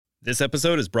This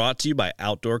episode is brought to you by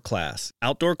Outdoor Class.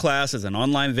 Outdoor Class is an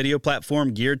online video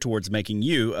platform geared towards making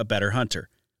you a better hunter.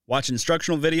 Watch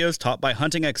instructional videos taught by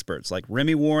hunting experts like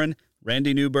Remy Warren,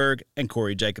 Randy Newberg, and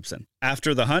Corey Jacobson.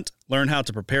 After the hunt, learn how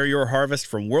to prepare your harvest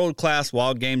from world-class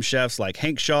wild game chefs like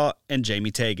Hank Shaw and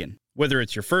Jamie Tagan. Whether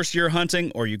it's your first year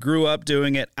hunting or you grew up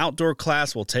doing it, Outdoor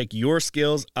Class will take your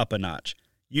skills up a notch.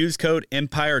 Use code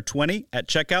EMPIRE20 at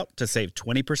checkout to save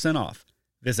 20% off.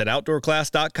 Visit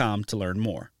OutdoorClass.com to learn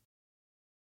more.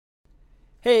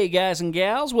 Hey guys and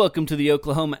gals, welcome to the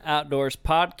Oklahoma Outdoors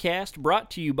Podcast,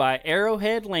 brought to you by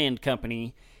Arrowhead Land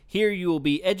Company. Here you will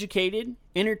be educated,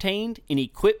 entertained, and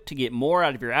equipped to get more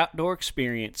out of your outdoor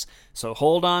experience. So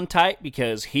hold on tight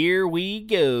because here we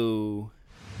go.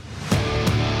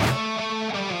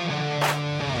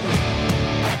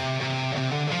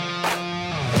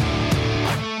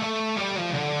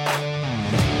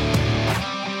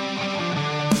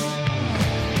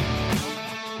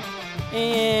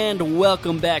 And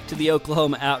welcome back to the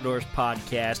Oklahoma Outdoors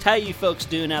Podcast. How you folks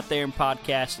doing out there in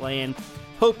podcast land?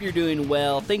 Hope you're doing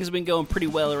well. Things have been going pretty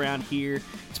well around here.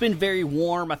 It's been very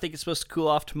warm. I think it's supposed to cool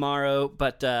off tomorrow,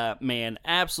 but man,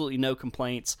 absolutely no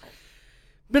complaints.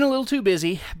 Been a little too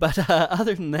busy, but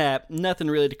other than that, nothing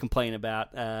really to complain about.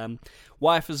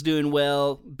 Wife is doing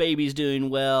well, baby's doing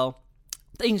well.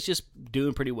 Things just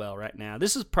doing pretty well right now.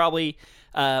 This is probably,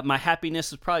 my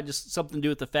happiness is probably just something to do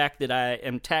with the fact that I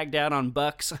am tagged out on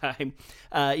bucks. I'm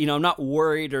not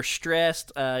worried or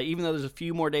stressed. Even though there's a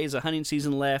few more days of hunting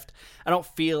season left, I don't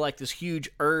feel like this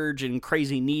huge urge and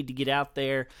crazy need to get out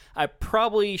there. I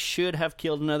probably should have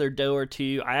killed another doe or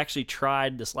two. I actually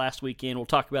tried this last weekend. We'll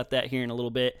talk about that here in a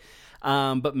little bit.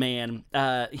 But man,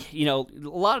 a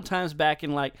lot of times back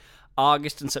in like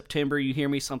August and September, you hear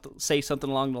me say something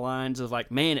along the lines of like,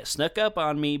 man, it snuck up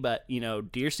on me, but,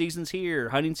 deer season's here,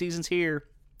 hunting season's here.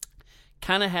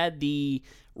 Kind of had the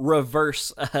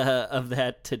reverse of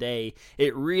that today.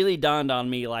 It really dawned on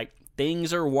me like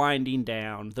things are winding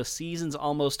down. The season's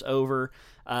almost over.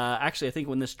 Actually, I think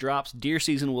when this drops, deer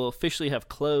season will officially have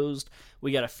closed.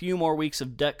 We got a few more weeks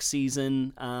of duck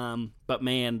season, but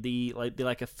man, the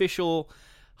official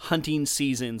hunting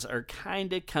seasons are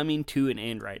kind of coming to an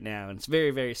end right now, and it's very,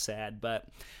 very sad, but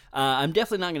I'm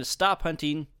definitely not going to stop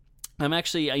hunting. I'm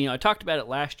actually, I talked about it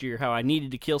last year, how I needed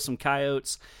to kill some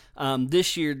coyotes.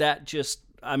 This year, that just,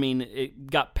 it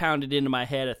got pounded into my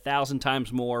head 1,000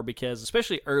 times more, because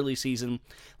especially early season,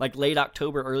 like late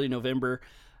October, early November,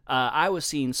 I was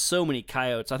seeing so many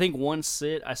coyotes. I think one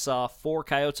sit, I saw 4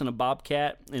 coyotes and a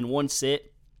bobcat in one sit.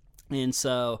 And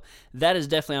so that is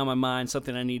definitely on my mind,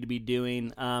 something I need to be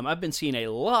doing. I've been seeing a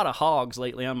lot of hogs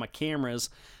lately on my cameras.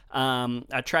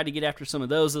 I tried to get after some of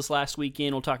those this last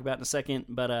weekend. We'll talk about in a second.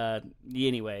 But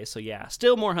anyway, so yeah,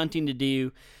 still more hunting to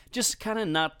do. Just kind of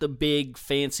not the big,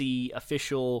 fancy,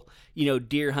 official,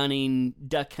 deer hunting,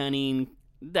 duck hunting,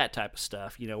 that type of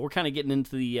stuff. We're kind of getting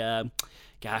into the...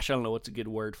 I don't know what's a good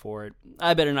word for it.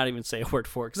 I better not even say a word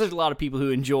for it, because there's a lot of people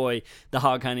who enjoy the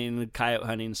hog hunting and the coyote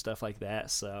hunting and stuff like that.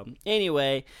 So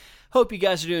anyway, hope you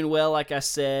guys are doing well. Like I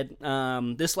said,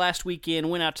 this last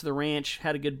weekend, went out to the ranch,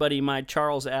 had a good buddy of mine,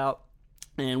 Charles, out,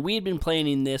 and we had been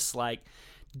planning this like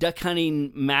duck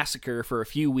hunting massacre for a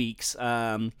few weeks.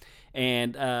 And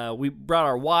we brought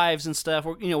our wives and stuff.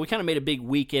 We kind of made a big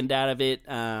weekend out of it.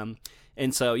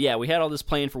 And so, yeah, we had all this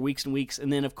planned for weeks and weeks.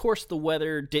 And then, of course, the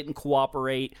weather didn't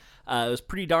cooperate. It was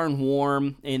pretty darn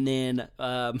warm. And then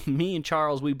me and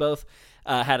Charles, we both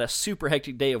had a super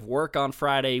hectic day of work on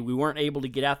Friday. We weren't able to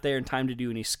get out there in time to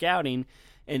do any scouting.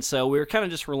 And so we were kind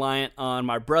of just reliant on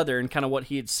my brother and kind of what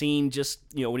he had seen just,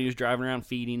 when he was driving around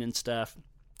feeding and stuff.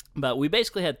 But we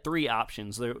basically had 3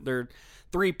 options. There are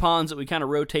 3 ponds that we kind of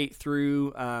rotate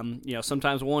through.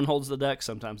 Sometimes one holds the ducks,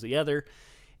 sometimes the other.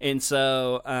 And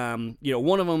so,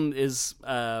 one of them is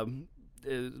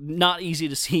not easy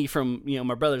to see from,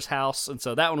 my brother's house. And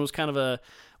so that one was kind of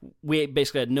we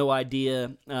basically had no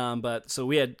idea. But so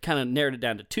we had kind of narrowed it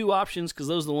down to 2 options, because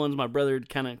those are the ones my brother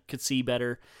kind of could see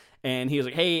better. And he was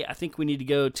like, hey, I think we need to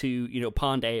go to,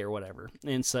 Pond A or whatever.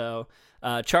 And so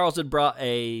Charles had brought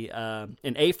an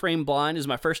A-frame blind. It was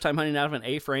my first time hunting out of an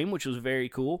A-frame, which was very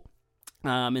cool.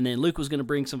 And then Luke was going to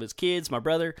bring some of his kids. My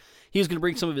brother, he was going to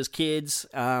bring some of his kids.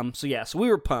 So we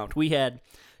were pumped. We had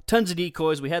tons of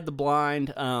decoys. We had the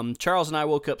blind. Charles and I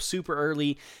woke up super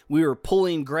early. We were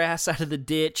pulling grass out of the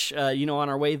ditch, on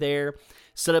our way there.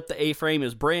 Set up the A-frame. It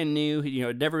was brand new. It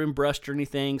had never been brushed or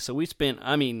anything. So we spent,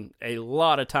 a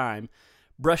lot of time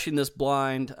brushing this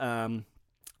blind.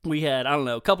 We had,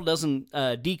 a couple dozen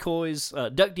decoys,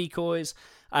 duck decoys.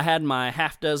 I had my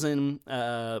half dozen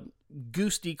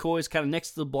goose decoys kind of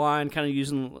next to the blind, kind of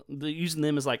using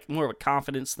them as like more of a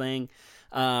confidence thing.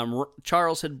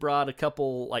 Charles had brought a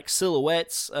couple like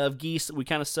silhouettes of geese that we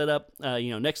kind of set up,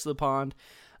 next to the pond.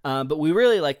 But we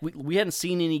really we hadn't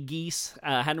seen any geese,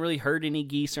 hadn't really heard any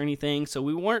geese or anything, so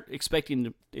we weren't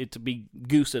expecting it to be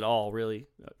goose at all, really.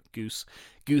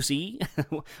 Goosey.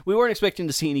 We weren't expecting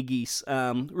to see any geese.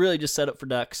 Really just set up for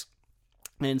ducks.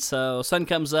 And so sun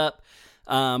comes up.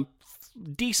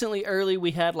 Decently early,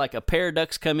 we had like a pair of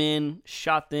ducks come in,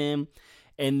 shot them,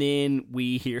 and then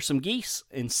we hear some geese.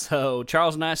 And so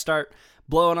Charles and I start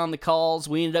blowing on the calls.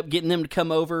 We ended up getting them to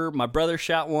come over. My brother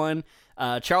shot one.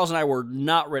 Charles and I were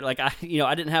not ready. Like I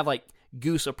didn't have like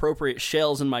goose appropriate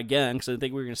shells in my gun because I didn't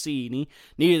think we were going to see any.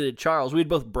 Neither did Charles. We'd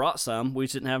both brought some. We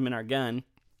just didn't have them in our gun.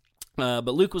 But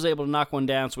Luke was able to knock one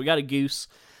down, so we got a goose.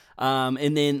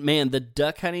 And then, man, the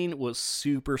duck hunting was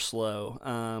super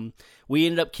slow. We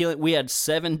ended up we had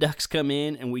 7 ducks come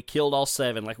in, and we killed all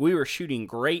 7. Like, we were shooting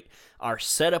great. Our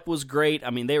setup was great. I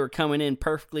mean, they were coming in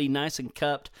perfectly nice and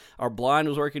cupped. Our blind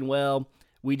was working well.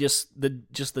 We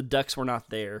the ducks were not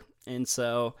there. And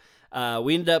so,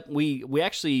 we ended up,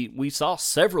 we saw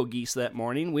several geese that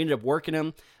morning. We ended up working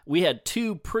them. We had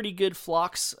 2 pretty good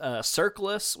flocks, circle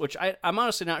us, which I'm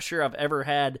honestly not sure I've ever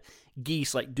had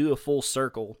geese like do a full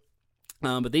circle.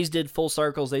 But these did full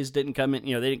circles. They just didn't come in,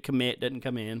 they didn't commit, didn't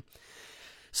come in.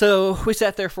 So we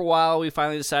sat there for a while. We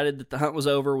finally decided that the hunt was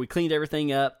over. We cleaned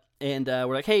everything up, and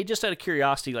we're like, hey, just out of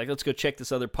curiosity, like, let's go check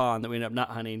this other pond that we ended up not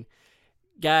hunting.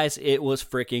 Guys, it was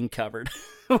freaking covered.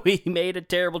 We made a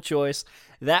terrible choice.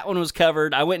 That one was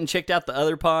covered. I went and checked out the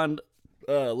other pond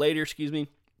later,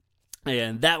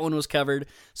 and that one was covered.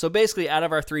 So basically, out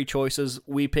of our 3 choices,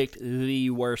 we picked the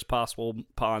worst possible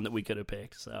pond that we could have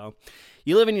picked. So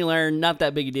you live and you learn, not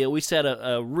that big a deal. We had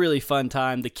a really fun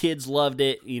time. The kids loved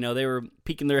it. They were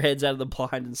peeking their heads out of the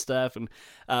blind and stuff, and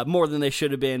more than they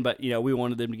should have been, but, we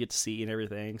wanted them to get to see and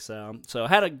everything. So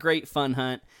had a great fun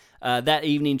hunt. That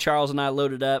evening, Charles and I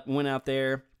loaded up, went out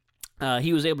there.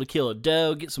 He was able to kill a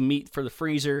doe, get some meat for the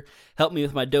freezer, help me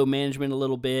with my doe management a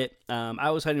little bit. I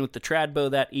was hunting with the trad bow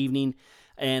that evening,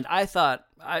 and I thought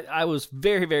I was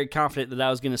very, very confident that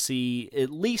I was going to see at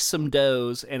least some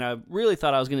does, and I really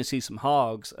thought I was going to see some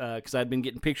hogs because I'd been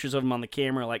getting pictures of them on the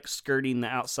camera, like skirting the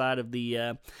outside of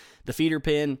the feeder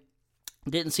pen.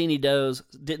 Didn't see any does,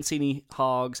 didn't see any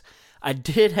hogs. I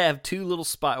did have 2 little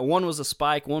spikes. One was a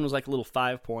spike, one was like a little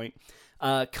 5-point.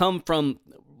 Come from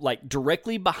like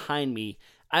directly behind me.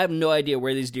 I have no idea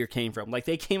where these deer came from. Like,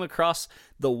 they came across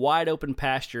the wide open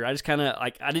pasture. I just kind of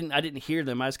like, I didn't hear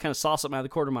them. I just kind of saw something out of the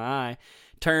corner of my eye.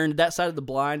 Turned that side of the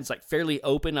blind. It's like fairly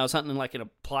open. I was hunting like in a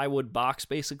plywood box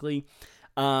basically.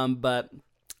 But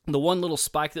the one little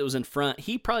spike that was in front,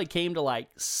 he probably came to like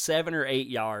 7 or 8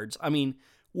 yards. I mean,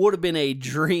 would have been a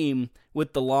dream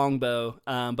with the longbow.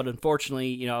 But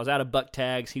unfortunately, I was out of buck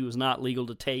tags. He was not legal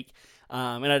to take.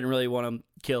 And I didn't really want to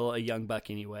kill a young buck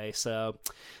anyway. So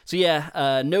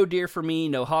yeah, no deer for me,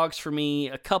 no hogs for me,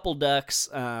 a couple ducks.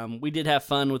 We did have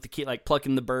fun with the kid, like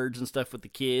plucking the birds and stuff with the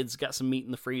kids, got some meat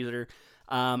in the freezer.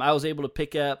 I was able to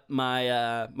pick up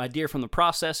my deer from the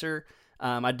processor.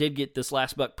 I did get this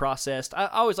last buck processed. I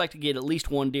always like to get at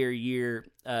least 1 deer a year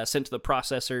sent to the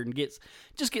processor and get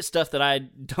stuff that I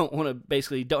don't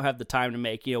have the time to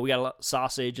make. We got a lot of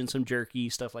sausage and some jerky,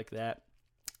 stuff like that.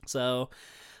 So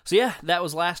yeah, that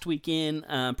was last weekend.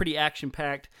 Pretty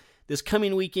action-packed. This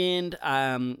coming weekend,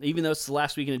 even though it's the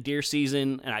last weekend of deer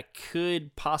season and I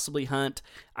could possibly hunt,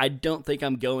 I don't think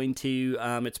I'm going to.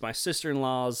 It's my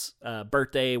sister-in-law's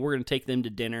birthday. We're going to take them to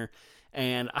dinner.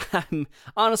 And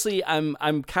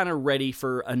I'm kind of ready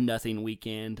for a nothing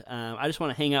weekend. I just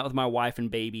want to hang out with my wife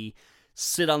and baby,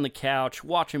 sit on the couch,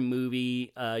 watch a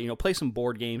movie, play some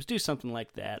board games, do something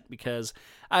like that, because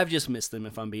I've just missed them,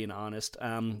 if I'm being honest.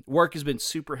 Work has been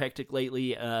super hectic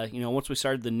lately, once we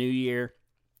started the new year,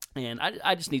 and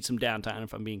I just need some downtime,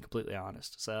 if I'm being completely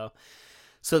honest. So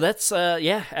that's,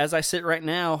 as I sit right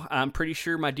now, I'm pretty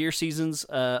sure my deer season's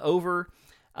over.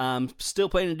 Still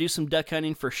planning to do some duck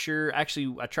hunting for sure.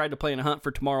 Actually, I tried to plan a hunt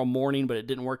for tomorrow morning, but it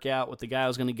didn't work out with the guy I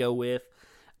was going to go with.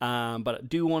 But I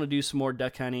do want to do some more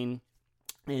duck hunting.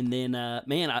 And then, I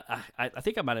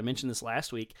think I might have mentioned this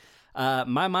last week.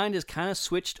 My mind has kind of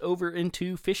switched over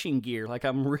into fishing gear. Like,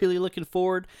 I'm really looking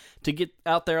forward to get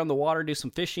out there on the water, do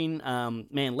some fishing.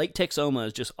 Lake Texoma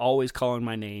is just always calling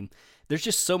my name. There's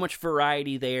just so much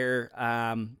variety there.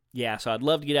 So I'd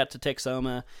love to get out to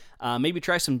Texoma. Maybe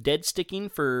try some dead sticking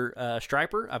for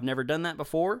striper. I've never done that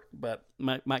before, but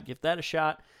might give that a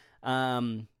shot.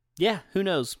 Who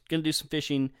knows? Gonna do some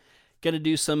fishing. Gonna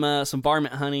do some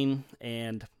varmint hunting,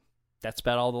 and that's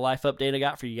about all the life update I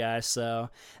got for you guys. So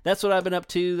that's what I've been up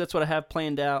to. That's what I have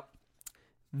planned out.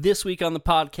 This week on the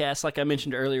podcast, like I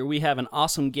mentioned earlier, we have an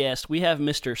awesome guest. We have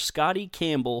Mr. Scotty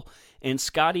Campbell, and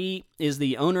Scotty is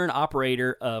the owner and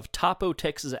operator of Topo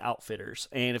Texas Outfitters.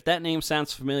 And if that name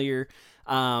sounds familiar,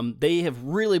 they have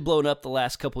really blown up the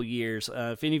last couple years.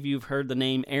 If any of you have heard the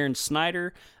name Aaron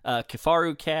Snyder,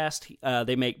 Kifaru Cast,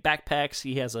 they make backpacks.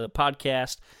 He has a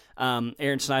podcast.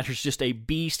 Aaron Snyder's just a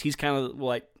beast. He's kind of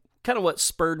what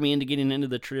spurred me into getting into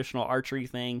the traditional archery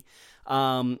thing.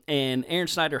 And Aaron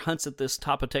Snyder hunts at this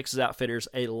Topo Texas Outfitters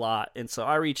a lot. And so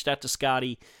I reached out to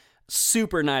Scotty.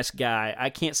 Super nice guy. I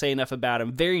can't say enough about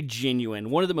him. Very genuine.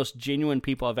 One of the most genuine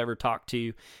people I've ever talked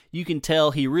to. You can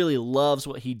tell he really loves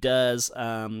what he does.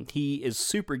 He is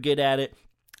super good at it.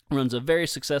 Runs a very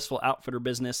successful outfitter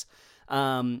business.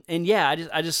 And yeah,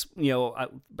 I just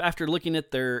after looking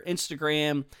at their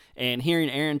Instagram and hearing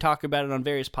Aaron talk about it on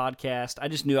various podcasts, I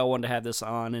just knew I wanted to have this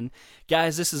on. And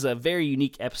guys, this is a very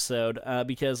unique episode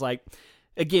because,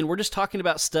 again, we're just talking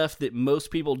about stuff that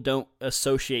most people don't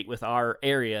associate with our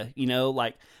area.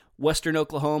 Like Western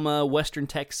Oklahoma, Western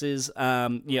Texas.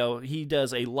 He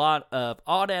does a lot of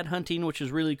aoudad hunting, which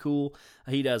is really cool.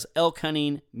 He does elk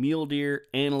hunting, mule deer,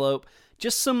 antelope.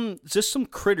 Just some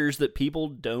critters that people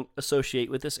don't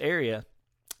associate with this area.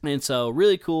 And so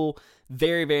really cool,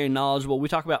 very, very knowledgeable. We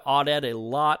talk about aoudad a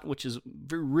lot, which is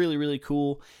really, really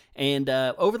cool. And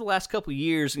over the last couple of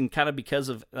years, and kind of because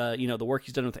of the work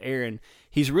he's done with Aaron,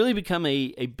 he's really become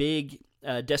a big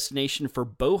destination for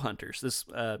bow hunters.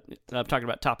 I'm talking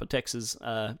about Topo Texas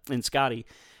and Scotty.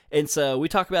 And so we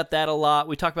talk about that a lot.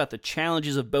 We talk about the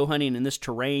challenges of bow hunting in this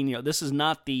terrain. This is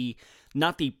not the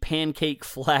pancake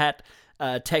flat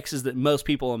Texas that most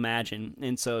people imagine.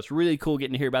 And so it's really cool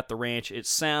getting to hear about the ranch. It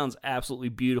sounds absolutely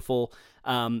beautiful.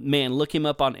 Man, look him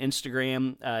up on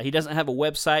Instagram. He doesn't have a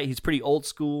website. He's pretty old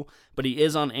school, but he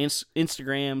is on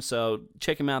Instagram, so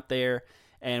check him out there.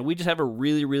 And we just have a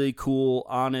really, really cool,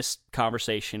 honest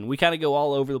conversation. We kind of go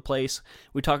all over the place.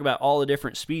 We talk about all the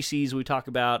different species. We talk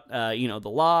about, the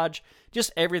lodge,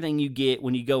 just everything you get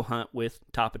when you go hunt with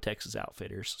Topo Texas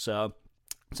Outfitters.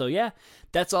 So yeah,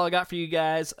 that's all I got for you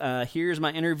guys. Here's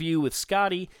my interview with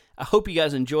Scotty. I hope you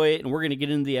guys enjoy it, and we're going to get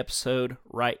into the episode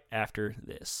right after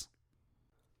this.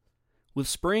 With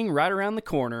spring right around the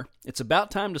corner, it's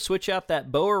about time to switch out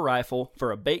that bow or rifle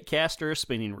for a bait cast or a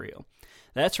spinning reel.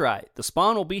 That's right, the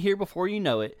spawn will be here before you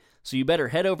know it, so you better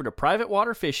head over to Private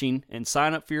Water Fishing and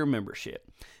sign up for your membership.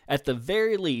 At the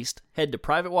very least, head to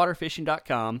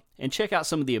privatewaterfishing.com and check out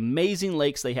some of the amazing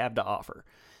lakes they have to offer.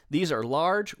 These are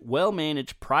large,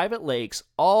 well-managed private lakes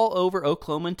all over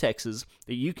Oklahoma and Texas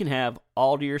that you can have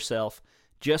all to yourself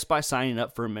just by signing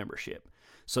up for a membership.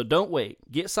 So don't wait.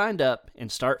 Get signed up and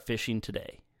start fishing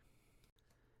today.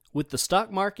 With the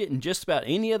stock market and just about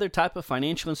any other type of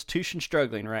financial institution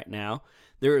struggling right now,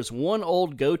 there is one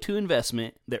old go-to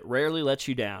investment that rarely lets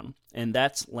you down, and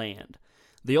that's land.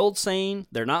 The old saying,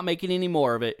 "They're not making any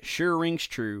more of it," sure rings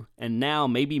true, and now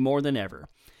maybe more than ever.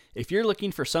 If you're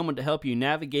looking for someone to help you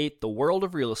navigate the world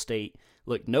of real estate,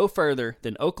 look no further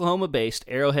than Oklahoma-based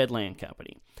Arrowhead Land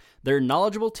Company. Their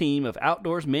knowledgeable team of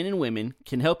outdoors men and women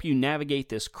can help you navigate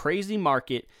this crazy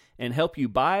market and help you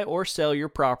buy or sell your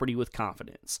property with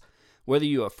confidence. Whether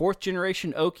you're a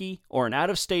fourth-generation Okie or an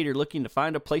out-of-stater looking to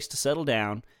find a place to settle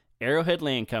down, Arrowhead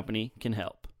Land Company can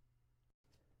help.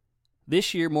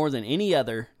 This year, more than any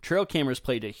other, trail cameras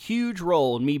played a huge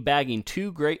role in me bagging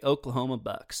 2 great Oklahoma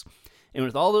bucks. And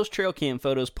with all those trail cam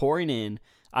photos pouring in,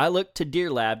 I looked to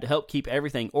Deer Lab to help keep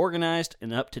everything organized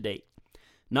and up to date.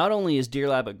 Not only is Deer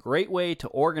Lab a great way to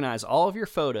organize all of your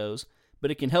photos, but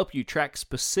it can help you track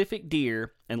specific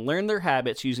deer and learn their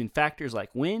habits using factors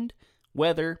like wind,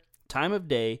 weather, time of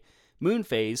day, moon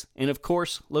phase, and of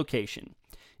course, location.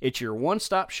 It's your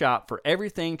one-stop shop for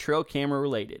everything trail camera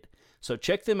related. So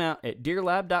check them out at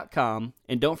deerlab.com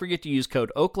and don't forget to use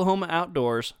code Oklahoma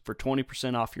Outdoors for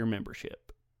 20% off your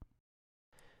membership.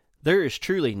 There is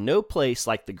truly no place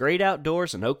like the great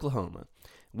outdoors in Oklahoma.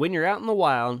 When you're out in the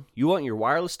wild, you want your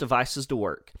wireless devices to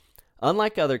work.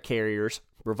 Unlike other carriers,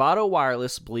 Bravado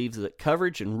Wireless believes that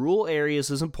coverage in rural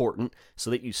areas is important so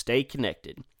that you stay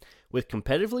connected. With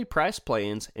competitively priced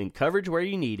plans and coverage where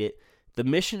you need it, the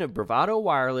mission of Bravado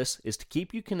Wireless is to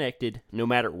keep you connected no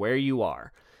matter where you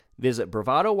are. Visit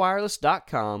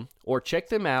bravadowireless.com or check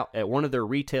them out at one of their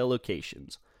retail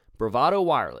locations. Bravado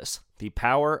Wireless, the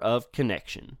power of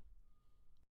connection.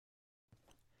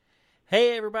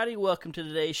 Hey everybody, welcome to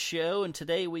today's show, and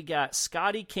today we got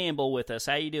Scotty Campbell with us.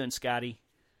 How you doing, Scotty?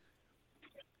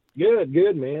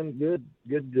 Good, man. Good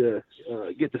to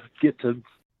get to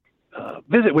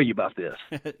visit with you about this.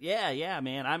 Yeah,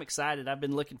 man. I'm excited. I've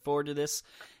been looking forward to this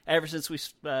ever since we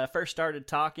first started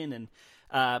talking, and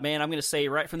Man, I'm going to say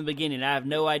right from the beginning, I have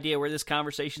no idea where this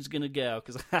conversation is going to go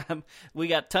because we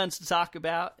got tons to talk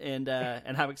about, and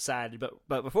I'm excited.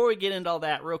 But before we get into all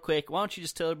that, real quick, why don't you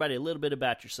just tell everybody a little bit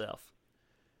about yourself?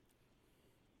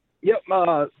 Yep,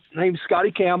 name's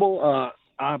Scotty Campbell.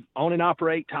 I own and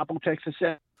operate Topo Texas.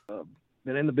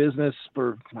 Been in the business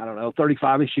for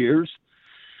 35-ish years.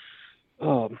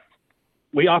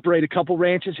 We operate a couple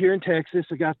ranches here in Texas.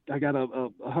 I got a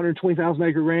 120,000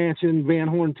 acre ranch in Van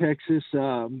Horn, Texas,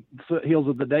 foothills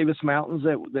of the Davis Mountains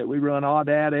that we run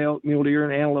aoudad, elk, mule deer,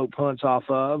 and antelope hunts off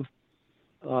of.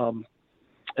 And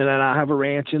then I have a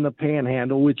ranch in the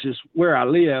Panhandle, which is where I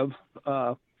live.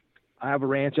 I have a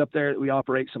ranch up there that we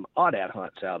operate some aoudad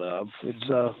hunts out of.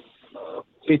 It's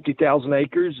 50,000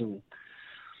 acres, and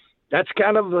that's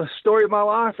kind of the story of my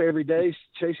life every day,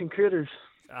 chasing critters.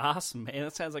 Awesome, man.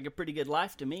 That sounds like a pretty good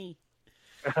life to me.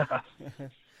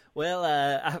 Well,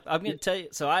 I'm going to tell you.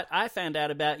 So I found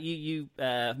out about you. You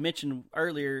mentioned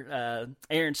earlier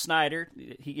Aaron Snyder.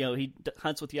 He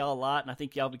hunts with y'all a lot, and I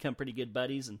think y'all become pretty good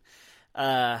buddies. And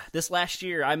this last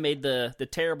year, I made the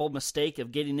terrible mistake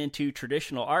of getting into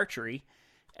traditional archery.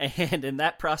 And in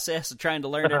that process of trying to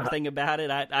learn everything about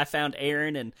it, I found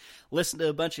Aaron and listened to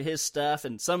a bunch of his stuff.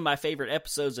 And some of my favorite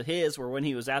episodes of his were when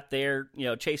he was out there,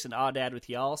 chasing aoudad with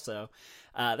y'all. So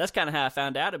that's kind of how I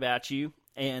found out about you.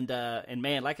 And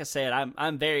man, like I said,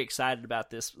 I'm very excited about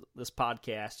this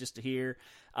podcast just to hear.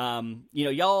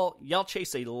 Y'all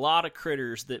chase a lot of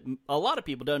critters that a lot of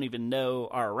people don't even know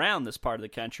are around this part of the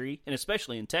country, and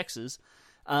especially in Texas.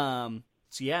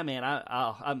 So yeah, man,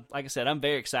 I'm like I said, I'm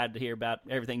very excited to hear about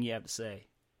everything you have to say.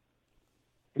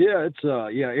 Yeah, it's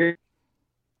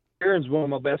Aaron's one of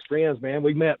my best friends, man.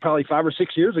 We met probably 5 or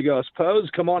 6 years ago, I suppose.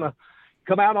 Come out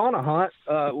on a hunt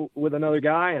with another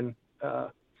guy, and I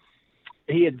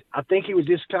think he was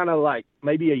just kind of like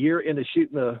maybe a year into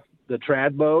shooting the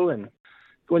trad bow and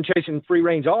going chasing free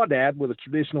range aoudad with a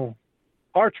traditional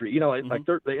archery. Like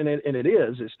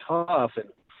it's tough. And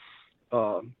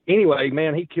anyway,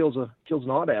 man, he kills an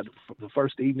aoudad the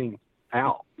first evening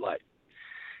out.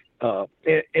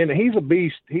 And he's a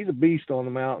beast. He's a beast on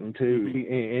the mountain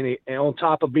too. And on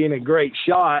top of being a great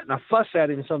shot, and I fuss at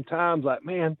him sometimes, like,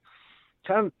 man,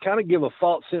 kind of give a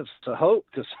false sense of hope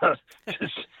to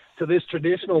this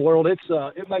traditional world. It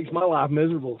makes my life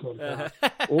miserable sometimes.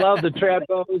 Love the trad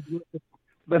bows,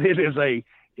 but it is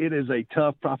a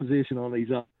tough proposition on these.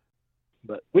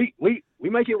 But we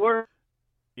make it work.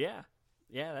 Yeah,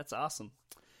 that's awesome.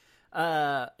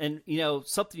 And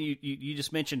something you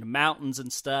just mentioned, mountains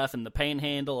and stuff, and the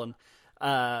Panhandle, and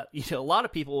a lot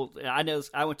of people. I know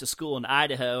I went to school in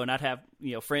Idaho, and I'd have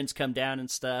friends come down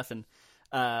and stuff, and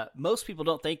most people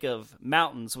don't think of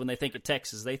mountains when they think of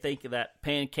Texas. They think of that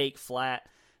pancake flat.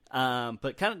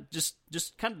 But kind of just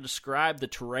kind of describe the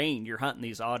terrain you're hunting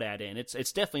these aoudad in.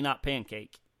 It's definitely not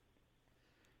pancake.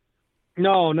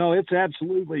 No, it's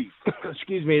absolutely,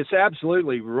 it's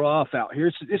absolutely rough out here.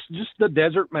 It's just the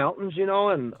desert mountains,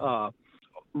 and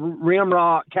rim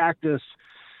rock, cactus.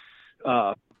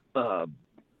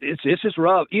 It's just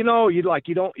rough. You're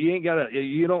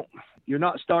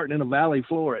not starting in a valley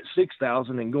floor at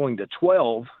 6,000 and going to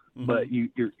 12, but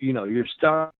you're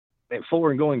starting at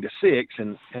 4 and going to 6,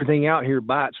 and everything out here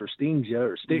bites or stings you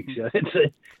or sticks you.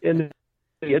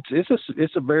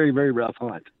 It's a very, very rough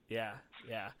hunt. Yeah.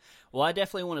 Well, I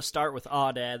definitely want to start with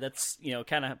aoudad. That's,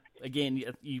 kind of, again,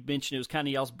 you mentioned it was kind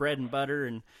of y'all's bread and butter,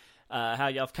 and how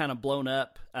y'all have kind of blown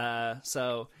up.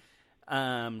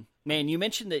 Man, you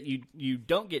mentioned that you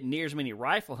don't get near as many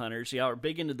rifle hunters. Y'all are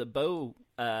big into the bow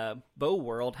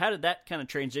world. How did that kind of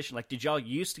transition? Like, did y'all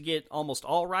used to get almost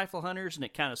all rifle hunters and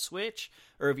it kind of switch,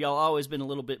 or have y'all always been a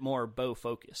little bit more bow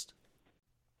focused?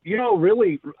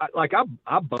 Really, like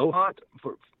I bow hunt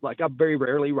I very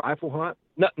rarely rifle hunt.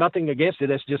 Nothing against it.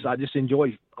 It's just I just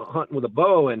enjoy hunting with a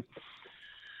bow, and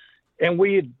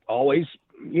we had always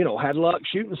had luck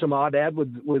shooting some aoudad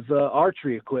with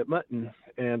archery equipment, and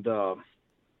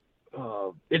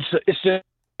it's just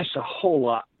a whole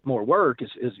lot more work, is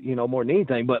more than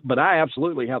anything. But I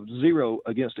absolutely have zero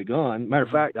against a gun. Matter of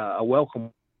fact, I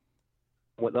welcome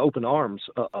with open arms.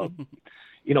 By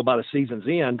the season's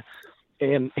end.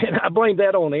 And I blame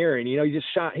that on Aaron. He just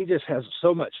has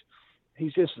so much.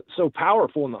 He's just so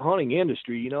powerful in the hunting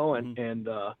industry, and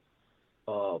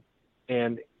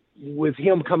with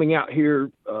him coming out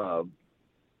here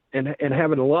and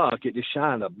having luck, it just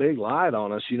shined a big light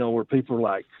on us. Where people are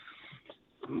like,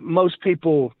 most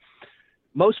people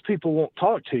won't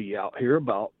talk to you out here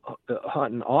about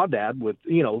hunting aoudad with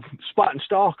spot and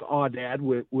stalk aoudad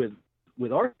with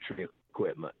archery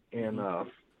equipment, and I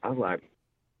was like.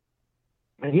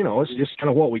 And it's just kind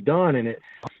of what we've done, and it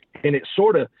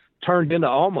sort of turned into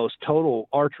almost total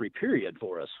archery period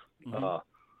for us. Mm-hmm.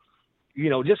 You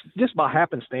know, just by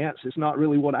happenstance. It's not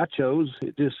really what I chose.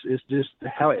 It's just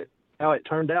how it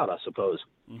turned out, I suppose.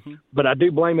 Mm-hmm. But I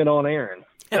do blame it on Aaron.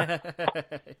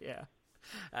 Yeah,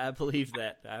 I believe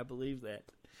that.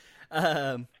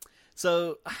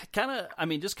 So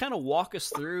just kind of walk us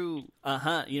through a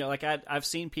hunt. You know, like I've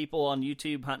seen people on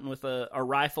YouTube hunting with a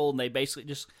rifle, and they basically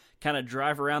just kind of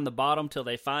drive around the bottom till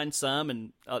they find some.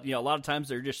 And, a lot of times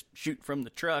they're just shooting from the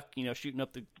truck, shooting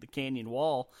up the canyon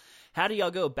wall. How do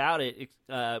y'all go about it,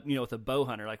 with a bow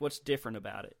hunter? Like, what's different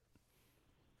about it?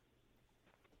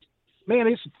 Man,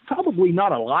 it's probably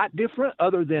not a lot different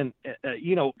other than,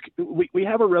 we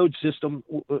have a road system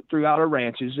throughout our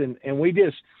ranches, and we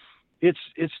just,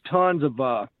 it's tons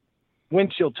of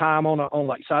windshield time on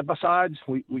like side-by-sides.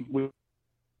 We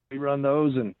run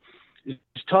those, and it's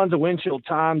tons of windshield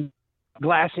time,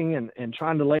 glassing and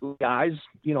trying to lay guys,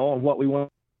 on what we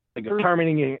want,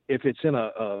 determining if it's in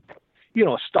a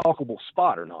stalkable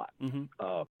spot or not. Mm-hmm.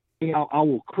 I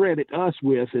will credit us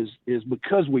with is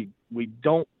because we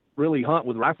don't really hunt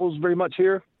with rifles very much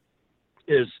here,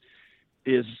 is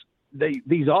these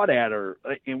aoudad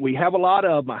and we have a lot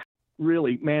of them. I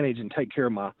really manage and take care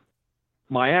of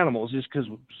my animals just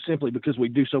simply because we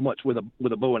do so much with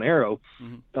a bow and arrow.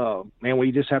 Mm-hmm. And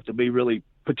we just have to be really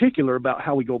particular about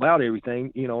how we go about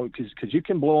everything, because you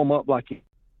can blow them up like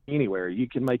anywhere. You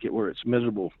can make it where it's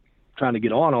miserable trying to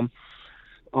get on them.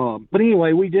 But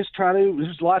anyway, we just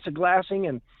there's lots of glassing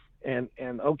and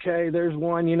okay, there's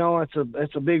one,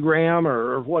 it's a big ram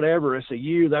or whatever. It's a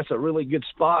ewe. That's a really good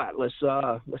spot. Let's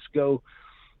go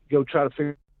try to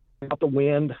figure out the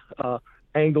wind,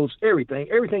 angles,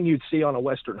 everything you'd see on a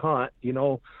Western hunt,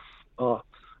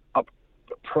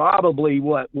 probably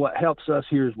what helps us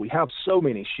here is we have so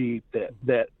many sheep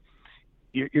that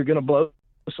you're going to blow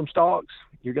some stalks.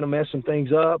 You're going to mess some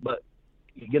things up, but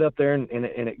you get up there and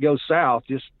it goes south,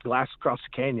 just glass across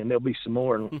the canyon. There'll be some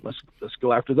more, and let's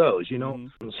go after those.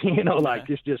 Mm-hmm. Like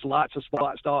it's just lots of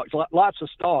spot stalks, lots of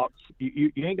stalks.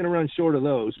 You ain't gonna run short of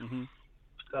those. Mm-hmm.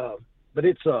 But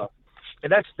it's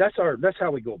and that's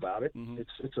how we go about it. Mm-hmm.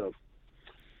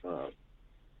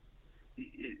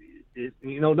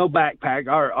 No backpack.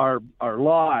 Our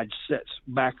lodge sits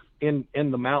back in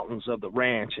the mountains of the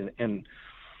ranch, and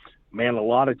man, a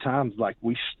lot of times like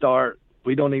we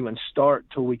don't even start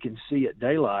till we can see at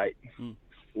daylight. Mm.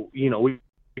 We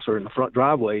are in the front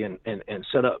driveway and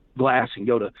set up glass and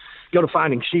go to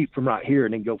finding sheep from right here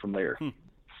and then go from there.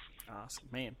 Awesome,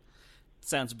 man.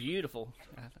 Sounds beautiful.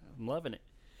 I'm loving it.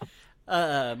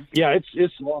 Yeah,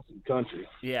 it's awesome country.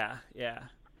 Yeah.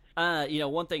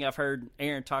 One thing I've heard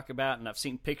Aaron talk about, and I've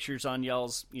seen pictures on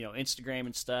y'all's, Instagram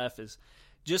and stuff, is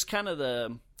just kind of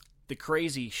the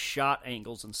crazy shot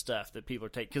angles and stuff that people are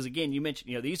taking. Because again, you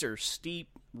mentioned, these are steep,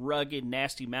 rugged,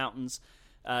 nasty mountains.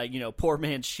 Poor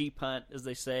man's sheep hunt, as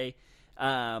they say.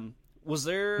 Was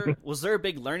there a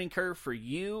big learning curve for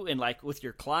you and like with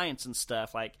your clients and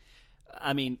stuff? Like,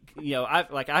 I mean,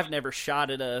 I've never shot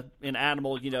at an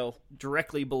animal,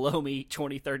 directly below me,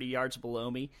 20, 30 yards below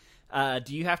me.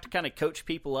 Do you have to kind of coach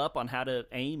people up on how to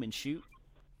aim and shoot?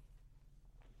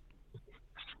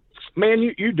 Man,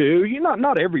 you do.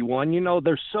 Not everyone.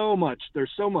 There's so much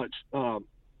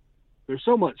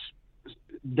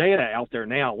data out there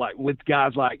now. Like with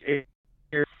guys like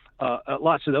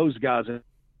lots of those guys have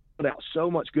put out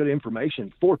so much good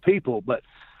information for people. But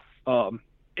and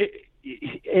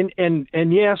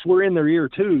yes, we're in their ear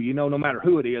too. No matter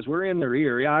who it is, we're in their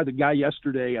ear. I had a guy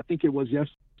yesterday. I think it was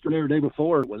yesterday or the day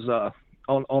before. It was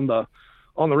on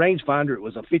the rangefinder, it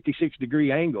was a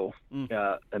 56-degree angle, and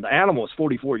the animal was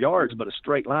 44 yards, but a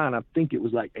straight line. I think it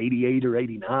was like 88 or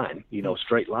 89,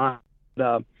 straight line.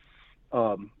 But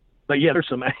yeah, there's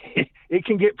some. It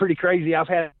can get pretty crazy. I've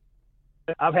had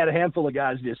a handful of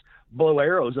guys just blow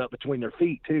arrows up between their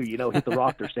feet too. Hit the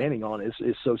rock they're standing on.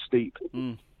 It's so steep.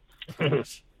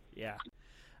 Yeah.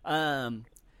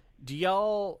 Do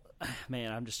y'all?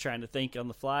 Man, I'm just trying to think on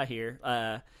the fly here.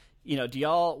 Do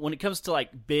y'all, when it comes to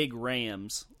like big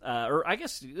rams, or I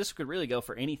guess this could really go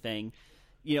for anything,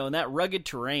 in that rugged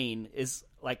terrain, is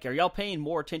like, are y'all paying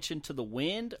more attention to the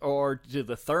wind, or do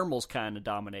the thermals kind of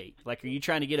dominate? Like, are you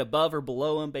trying to get above or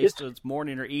below them based on it's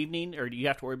morning or evening, or do you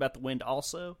have to worry about the wind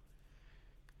also?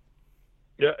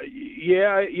 Yeah.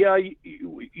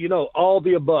 All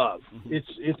the above. Mm-hmm.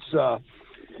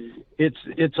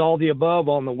 It's all the above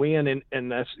on the wind,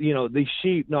 and that's these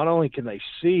sheep, not only can they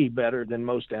see better than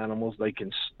most animals, I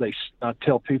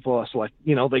tell people, it's like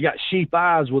they got sheep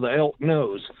eyes with an elk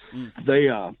nose. They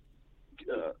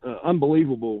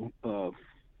unbelievable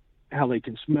how they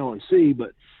can smell and see,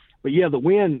 but yeah, the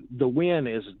wind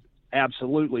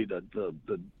absolutely the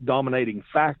dominating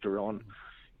factor on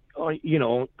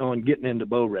getting into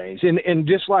bow range. And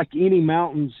just like any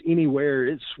mountains anywhere,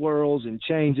 it swirls and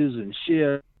changes and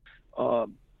shifts. But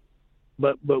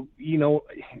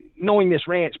knowing this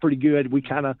ranch pretty good, we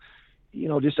kind of,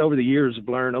 just over the years have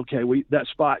learned, okay, that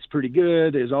spot's pretty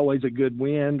good. There's always a good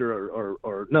wind,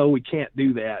 or no, we can't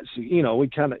do that. So, we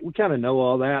kind of know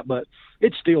all that, but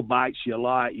it still bites you a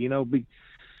lot. You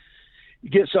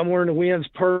get somewhere and the wind's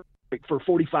perfect for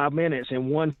 45 minutes,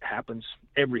 and one happens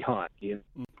every hunt.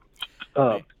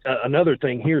 Another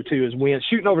thing here too is wind.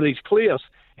 Shooting over these cliffs,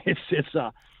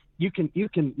 you can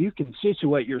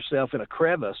situate yourself in a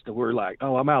crevice to where, like,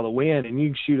 oh, I'm out of the wind, and you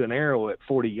can shoot an arrow at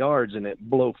 40 yards and it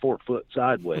blow 4 foot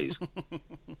sideways.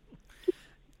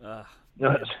 I'm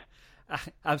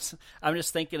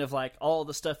just thinking of like all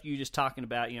the stuff you just talking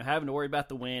about, having to worry about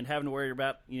the wind, having to worry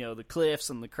about, the cliffs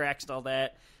and the cracks and all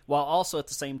that, while also at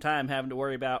the same time having to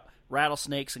worry about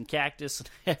rattlesnakes and cactus and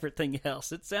everything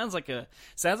else. It sounds like a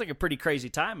pretty crazy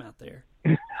time out there.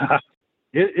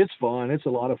 It's fun. It's a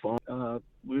lot of fun.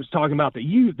 We was talking about the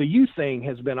youth. The youth thing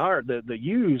has been the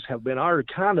ewes have been our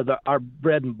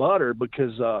bread and butter,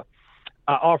 because I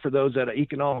offer those at an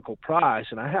economical price,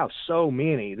 and I have so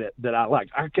many that I like.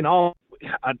 There's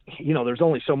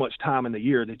only so much time in the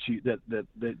year that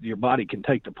your body can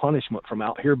take the punishment from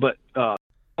out here, but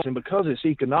and because it's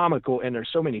economical and there's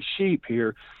so many sheep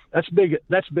here, that's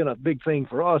been a big thing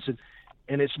for us,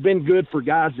 and it's been good for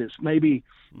guys that's maybe,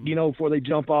 before they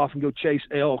jump off and go chase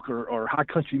elk or high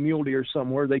country mule deer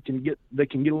somewhere, they can get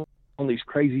on these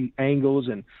crazy angles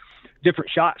and different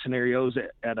shot scenarios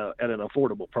at an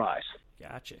affordable price.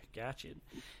 Gotcha.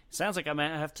 Sounds like I might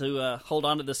have to hold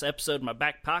on to this episode in my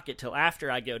back pocket till after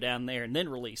I go down there and then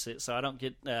release it, so I don't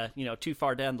get too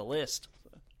far down the list.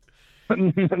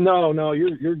 No,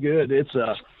 you're good. It's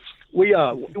we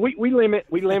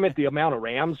limit the amount of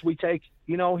rams we take,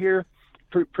 here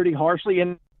pretty harshly,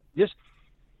 and just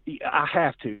I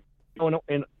have to,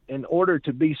 in order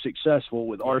to be successful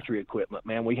with archery equipment,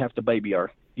 man, we have to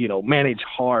manage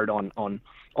hard on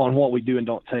what we do and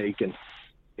don't take,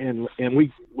 and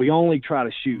we only try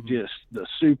to shoot just the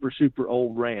super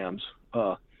old rams.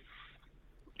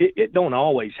 It don't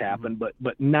always happen, but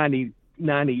 98%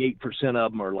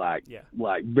 of them are like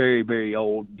very, very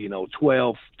old,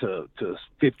 12 to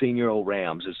 15-year-old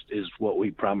rams is what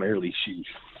we primarily shoot.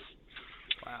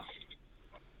 Wow.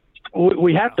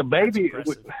 We have to baby.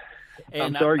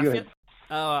 I'm sorry, go ahead.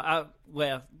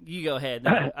 Well, you go ahead.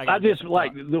 I just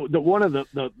like the one of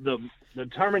the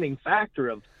determining factor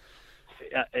of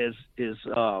is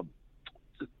our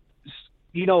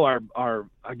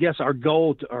I guess our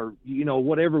goal or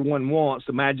what everyone wants,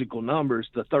 the magical numbers,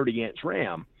 the 30-inch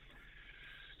ram.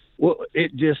 Well,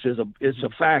 it just is a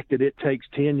fact that it takes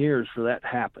 10 years for that to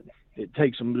happen. It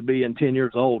takes them to be 10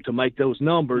 years old to make those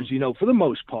numbers, for the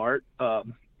most part.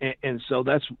 And so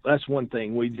that's one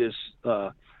thing we just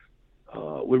we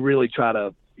really try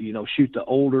to shoot the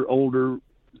older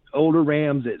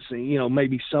rams that's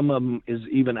maybe some of them is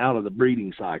even out of the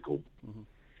breeding cycle.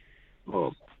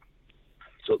 So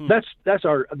that's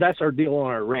our deal on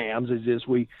our rams, is just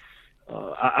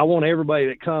I want everybody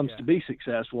that comes to be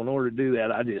successful. In order to do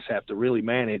that, I just have to really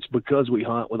manage, because we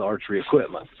hunt with archery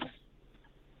equipment.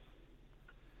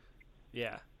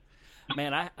 Yeah.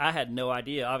 Man, I had no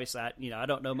idea. Obviously, I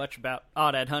don't know much about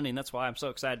aoudad hunting. That's why I'm so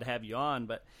excited to have you on.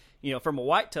 But, from a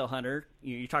whitetail hunter,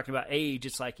 you're talking about age.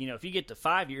 It's like, if you get to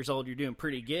 5 years old, you're doing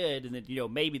pretty good. And then,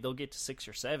 maybe they'll get to 6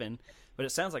 or 7. But it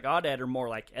sounds like aoudad are more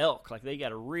like elk. Like they got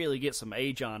to really get some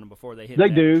age on them before they hit that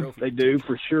trophy. They do,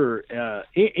 for sure. And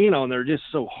they're just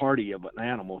so hardy of an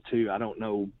animal, too. I don't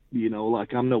know,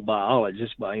 like I'm no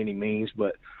biologist by any means,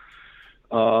 but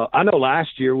I know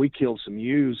last year we killed some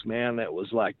ewes, man, that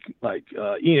was like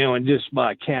and just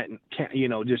by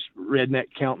just redneck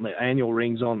counting the annual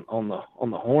rings on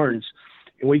the horns.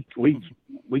 And we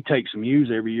take some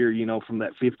ewes every year, from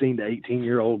that 15 to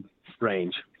 18-year-old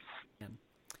range.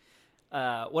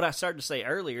 What I started to say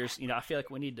earlier is, I feel like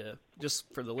we need to,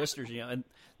 just for the listeners, and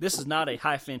this is not a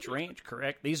high fence range,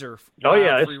 correct? These are it's totally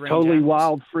animals.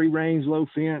 Wild, free range, low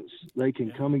fence. They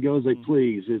can come and go as they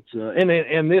please. It's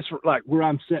and this, like where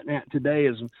I'm sitting at today,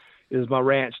 is my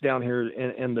ranch down here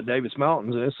in the Davis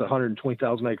Mountains, and it's a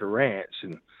 120,000 acre ranch.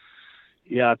 And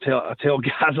I tell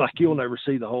guys, like, you'll never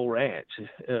see the whole ranch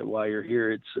while you're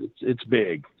here. It's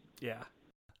big. Yeah.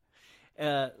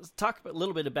 Talk a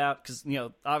little bit about, because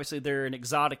obviously they're an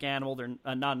exotic animal, they're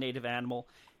a non-native animal.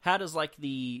 How does like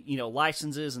the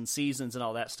licenses and seasons and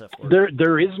all that stuff work?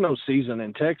 There is no season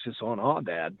in Texas on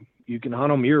aoudad. You can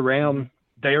hunt them year round,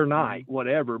 day or night,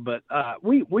 whatever. But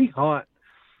we hunt.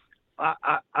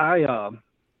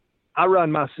 I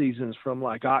run my seasons from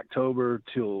like October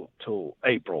till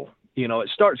April. You know, it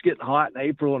starts getting hot in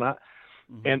April,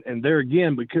 and and there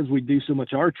again, because we do so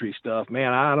much archery stuff,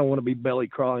 man, I don't want to be belly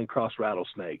crawling across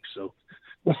rattlesnakes. So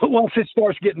once it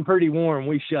starts getting pretty warm,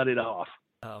 we shut it off.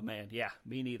 Oh man, yeah,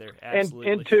 me neither.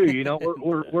 Absolutely. And two, you know,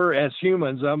 we're as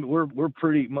humans, we're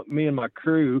pretty. Me and my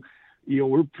crew, you know,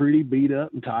 we're pretty beat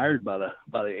up and tired by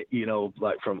the you know,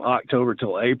 like from October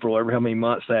till April, ever how many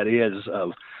months that is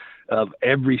of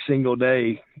every single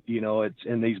day. You know, it's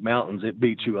in these mountains, it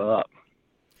beats you up.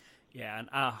 Yeah, and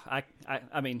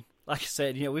I mean, like I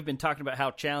said, you know, we've been talking about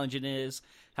how challenging it is,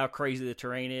 how crazy the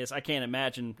terrain is. I can't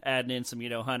imagine adding in some, you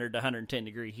know, 100 to 110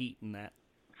 degree heat in that.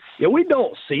 Yeah, we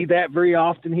don't see that very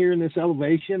often here in this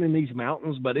elevation in these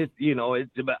mountains, but it, you know,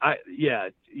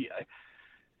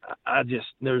 I just,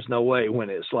 there's no way when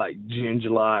it's like June,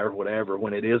 July or whatever,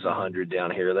 when it is 100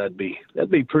 down here, that'd be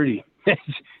pretty,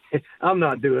 I'm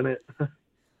not doing it.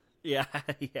 Yeah.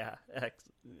 Yeah.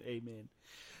 Amen.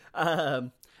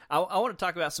 I want to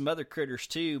talk about some other critters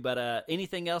too, but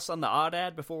anything else on the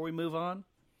Aoudad before we move on?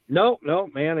 No,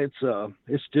 man,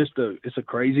 it's just a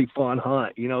crazy fun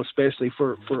hunt, you know, especially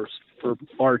for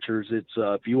archers. It's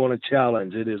if you want a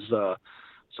challenge, it is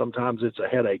sometimes it's a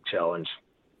headache challenge.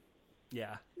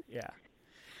 Yeah.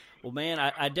 Well, man,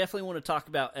 I definitely want to talk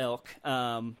about elk.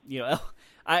 You know,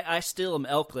 I still am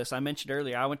elkless. I mentioned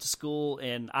earlier I went to school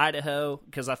in Idaho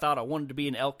because I thought I wanted to be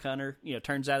an elk hunter. You know,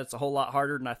 turns out it's a whole lot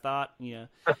harder than I thought. You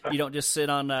know, you don't just sit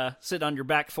on your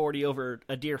back 40 over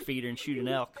a deer feeder and shoot an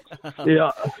elk.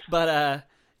 Yeah. But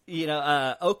you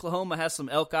know, Oklahoma has some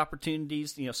elk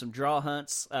opportunities. You know, some draw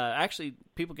hunts. Actually,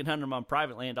 people can hunt them on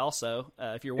private land also.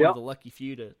 If you're one of the lucky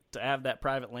few to have that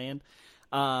private land.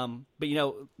 But you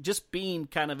know, just being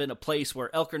kind of in a place where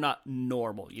elk are not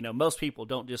normal, you know, most people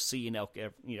don't just see an elk,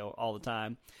 you know, all the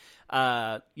time.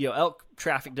 You know, elk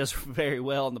traffic does very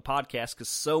well on the podcast because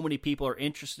so many people are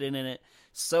interested in it.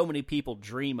 So many people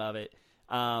dream of it.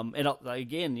 And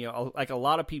again, you know, like a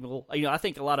lot of people, you know, I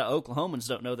think a lot of Oklahomans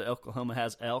don't know that Oklahoma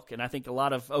has elk. And I think a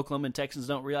lot of Oklahoma and Texans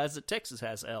don't realize that Texas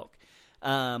has elk.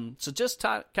 So just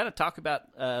kind of talk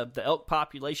about the elk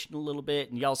population a little bit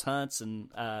and y'all's hunts, and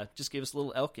just give us a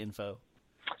little elk info.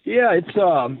 Yeah, it's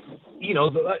you know,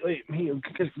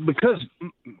 because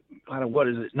I don't know, what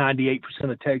is it, 98%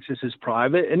 of Texas is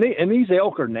private, and these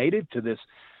elk are native to this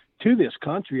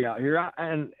country out here,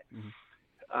 and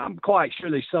I'm quite sure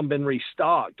there's some been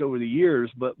restocked over the years,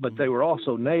 but they were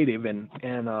also native, and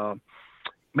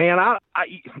man,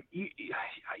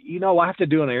 you know, I have to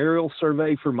do an aerial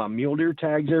survey for my mule deer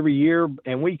tags every year,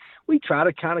 and we try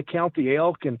to kind of count the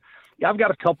elk. And I've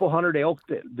got a couple hundred elk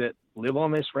that live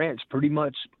on this ranch pretty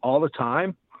much all the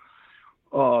time.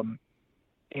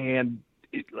 And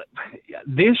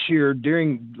this year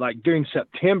during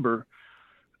September,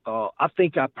 I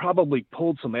think I probably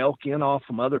pulled some elk in off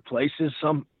from other places.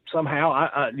 Somehow,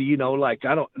 I you know, like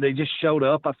they just showed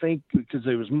up, I think, because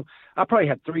I probably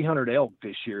had 300 elk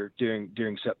this year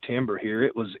during September here.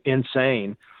 It was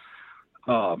insane.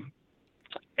 And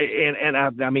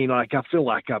I mean, like, I feel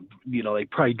like you know, they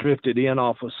probably drifted in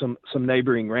off of some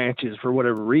neighboring ranches for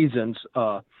whatever reasons.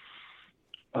 But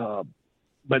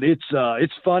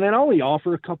it's fun, and I only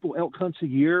offer a couple elk hunts a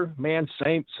year, man.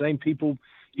 Same people,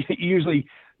 usually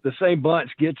the same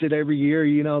bunch gets it every year.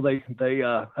 You know, they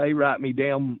write me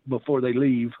down before they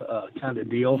leave, kind of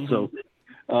deal. Mm-hmm.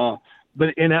 So, but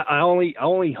I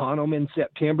only hunt them in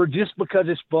September just because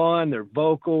it's fun. They're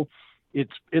vocal.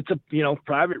 It's a, you know,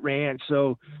 private ranch.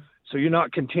 So you're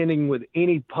not contending with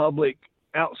any public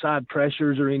outside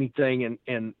pressures or anything.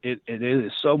 And it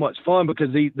is so much fun because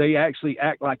they actually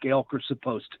act like elk are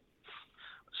supposed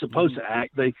to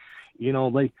act.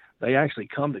 They actually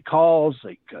come to calls.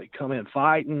 They come in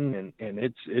fighting, and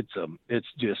it's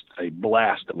just a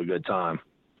blast of a good time.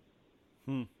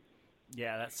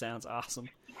 Yeah, that sounds awesome.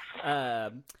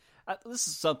 This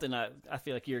is something I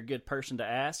feel like you're a good person to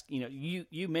ask. You know,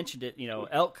 you mentioned it. You know,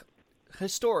 elk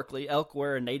historically, elk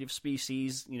were a native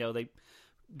species. You know, they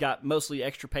got mostly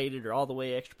extirpated or all the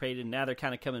way extirpated, and now they're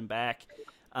kind of coming back.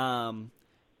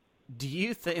 Do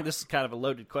you think, this is kind of a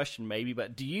loaded question maybe,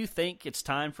 but do you think it's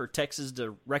time for Texas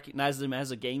to recognize them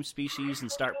as a game species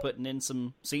and start putting in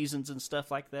some seasons and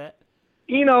stuff like that?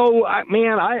 You know,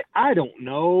 I don't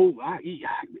know.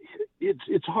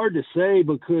 It's hard to say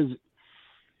because,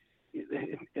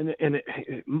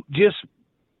 just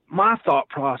my thought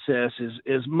process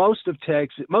is most of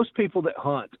Texas, most people that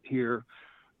hunt here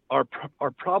are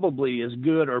probably as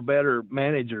good or better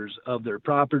managers of their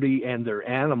property and their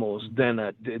animals than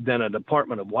a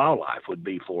Department of Wildlife would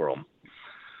be for them.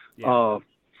 Yeah.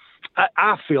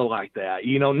 I feel like that.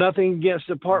 Nothing against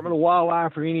the Department of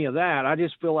Wildlife or any of that. I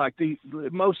just feel like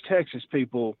most Texas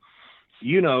people,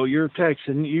 you're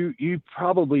Texan, you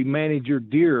probably manage your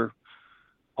deer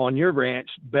on your ranch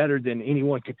better than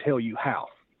anyone could tell you how.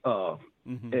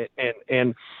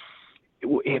 And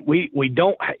we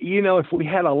don't, if we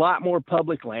had a lot more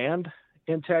public land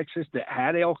in Texas that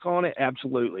had elk on it,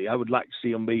 absolutely. I would like to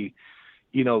see them be,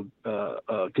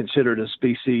 considered a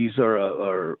species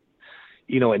or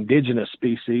indigenous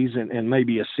species and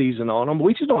maybe a season on them.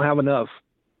 We just don't have enough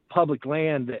public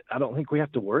land that I don't think we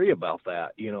have to worry about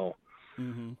that,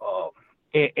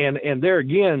 and there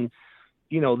again,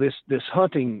 this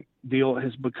hunting deal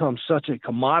has become such a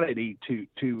commodity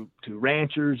to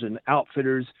ranchers and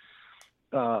outfitters,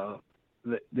 that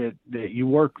you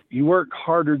work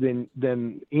harder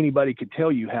than anybody could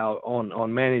tell you how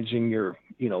on managing your,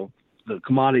 the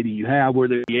commodity you have,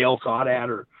 whether it be elk, oddad,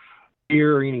 or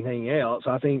deer or anything else.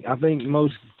 I think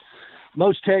most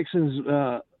Texans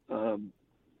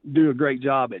do a great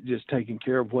job at just taking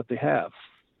care of what they have.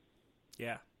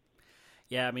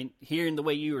 Yeah, I mean, hearing the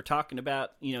way you were talking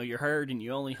about, your herd and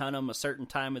you only hunt them a certain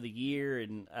time of the year,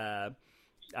 and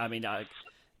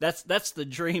that's the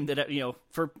dream that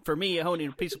for me, owning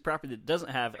a piece of property that doesn't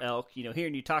have elk.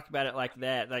 Hearing you talk about it like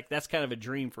that, that's kind of a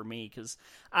dream for me, because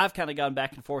I've kind of gone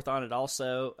back and forth on it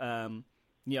also.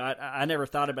 I never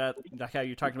thought about like how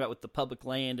you're talking about with the public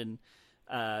land, and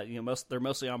they're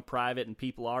mostly on private and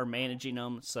people are managing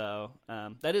them. So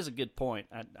that is a good point.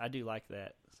 I do like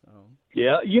that. So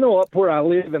yeah, up where I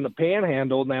live in the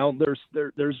Panhandle now,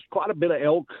 there's quite a bit of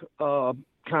elk,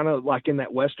 kind of like in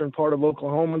that western part of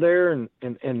Oklahoma there, and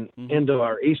into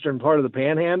our eastern part of the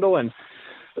Panhandle. And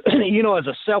as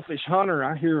a selfish hunter,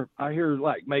 I hear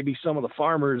like maybe some of the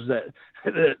farmers that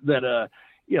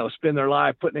spend their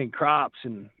life putting in crops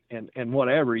and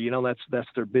whatever, that's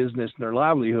their business and their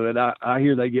livelihood. I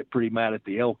hear they get pretty mad at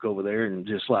the elk over there and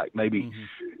just like maybe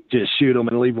just shoot them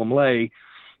and leave them lay.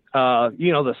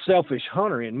 The selfish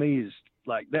hunter in me is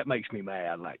like, that makes me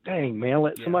mad. Like, dang, man,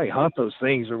 let somebody hunt those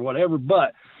things or whatever.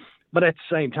 But at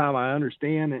the same time, I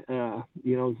understand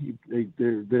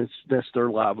that's their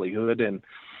livelihood. And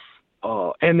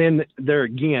then there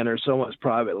again, there's so much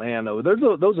private land over there.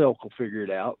 Those elk will figure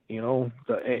it out.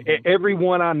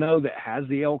 Everyone I know that has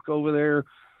the elk over there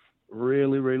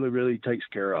really, really, really takes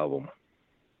care of them.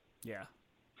 Yeah.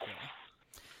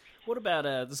 What about,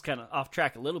 this is kind of off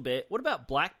track a little bit, what about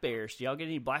black bears? Do y'all get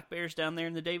any black bears down there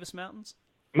in the Davis Mountains?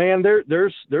 Man,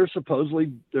 there's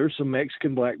supposedly there's some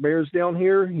Mexican black bears down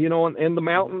here, in the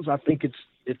mountains. I think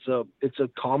it's a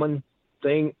common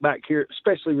thing back here,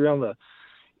 especially around the,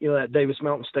 that Davis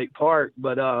Mountain State Park.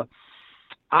 But I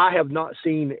have not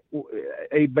seen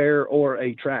a bear or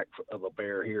a track of a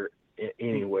bear here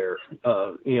anywhere.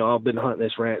 I've been hunting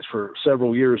this ranch for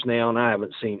several years now, and I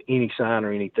haven't seen any sign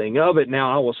or anything of it.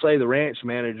 Now, I will say the ranch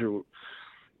manager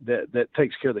that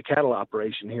takes care of the cattle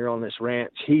operation here on this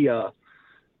ranch, he, I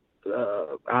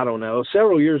don't know,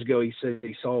 several years ago, he said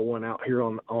he saw one out here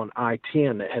on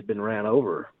I-10 that had been ran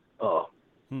over.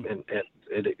 And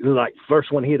it was like the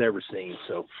first one he had ever seen.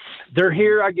 So they're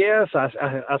here, I guess.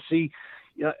 I see,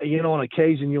 on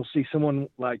occasion you'll see someone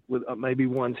like with maybe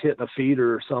one's hitting a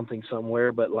feeder or something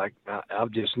somewhere, but like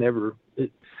I've never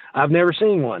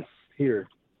seen one here.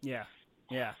 Yeah.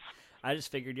 I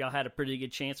just figured y'all had a pretty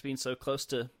good chance being so close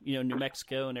to, New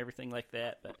Mexico and everything like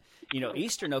that. But,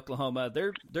 eastern Oklahoma,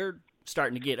 they're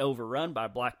starting to get overrun by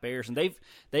black bears, and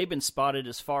they've been spotted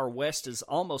as far west as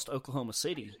almost Oklahoma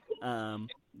City.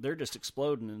 They're just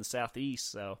exploding in the southeast.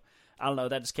 So I don't know.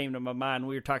 That just came to my mind.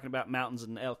 We were talking about mountains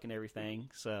and elk and everything.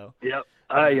 So yep.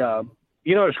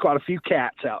 There's quite a few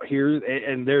cats out here,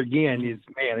 and there again,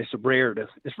 it's rare to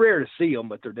see them,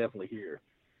 but they're definitely here.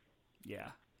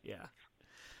 Yeah.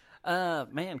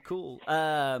 Man, cool.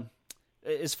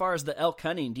 As far as the elk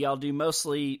hunting, do y'all do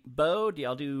mostly bow? Do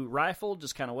y'all do rifle?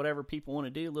 Just kind of whatever people want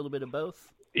to do, a little bit of both?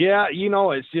 Yeah,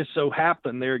 it's just so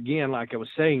happened there again, like I was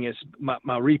saying, it's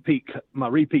my repeat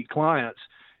clients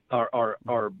are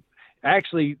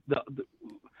actually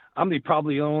I'm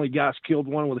probably the only guy that's killed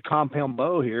one with a compound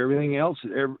bow here. Everything else,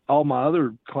 all my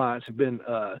other clients have been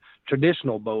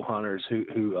traditional bow hunters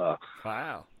who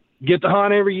wow, get to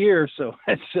hunt every year. So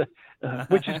that's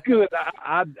which is good.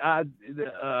 I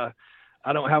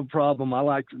don't have a problem. I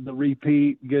like the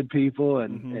repeat good people,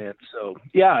 and so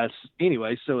yeah.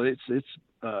 So it's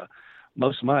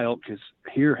most of my elk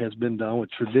has been done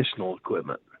with traditional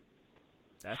equipment.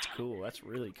 That's cool. That's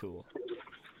really cool.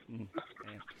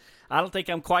 I don't think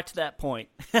I'm quite to that point.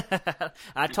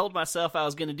 I told myself I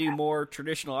was going to do more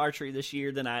traditional archery this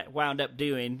year than I wound up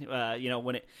doing.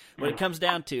 When it comes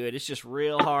down to it, it's just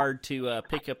real hard to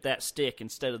pick up that stick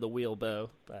instead of the wheel bow.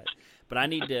 But I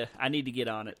need to get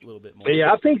on it a little bit more.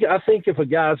 Yeah, I think if a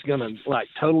guy's gonna like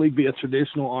totally be a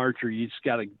traditional archer, you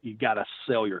gotta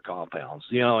sell your compounds,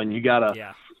 and you've got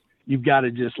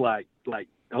to just like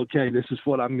okay, this is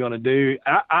what I'm gonna do.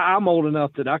 I'm old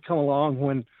enough that I come along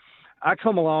and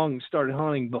started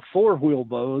hunting before wheel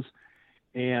bows,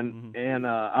 and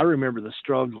I remember the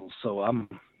struggles. So I'm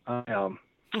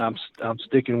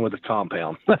sticking with the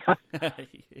compound.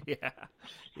 Yeah.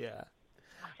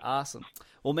 Awesome.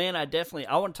 Well, man, I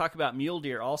want to talk about mule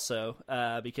deer also,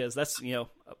 because that's,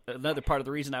 another part of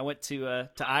the reason I went to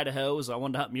Idaho was I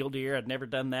wanted to hunt mule deer. I'd never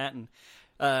done that. And,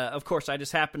 of course, I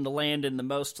just happened to land in the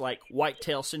most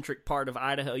whitetail centric part of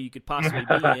Idaho you could possibly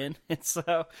be in. And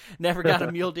so never got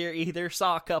a mule deer either.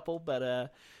 Saw a couple,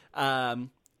 but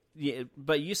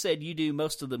you said you do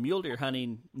most of the mule deer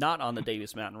hunting, not on the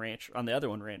Davis Mountain Ranch, on the other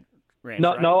one ranch.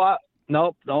 No, right?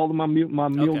 Nope. All of my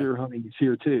mule deer hunting is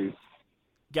here too.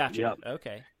 Gotcha. Yep.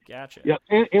 Okay. Gotcha. Yep.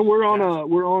 And we're on a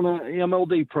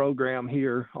MLD program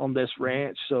here on this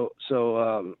ranch. So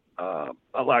I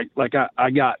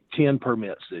got 10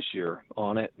 permits this year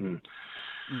on it, and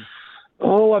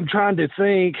I'm trying to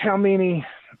think how many.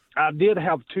 I did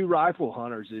have 2 rifle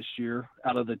hunters this year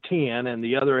out of the 10, and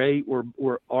the other 8 were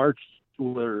archery.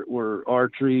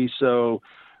 So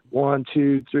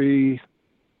 3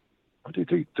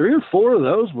 or 4 of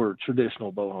those were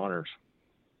traditional bow hunters.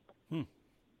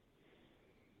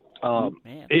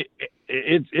 Man.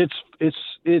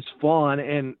 It's fun,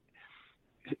 and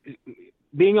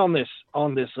being on this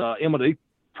MLD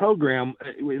program,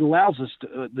 it allows us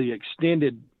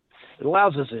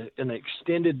an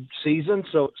extended season.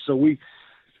 So we,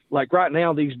 like right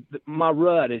now, my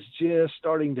rut is just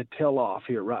starting to tail off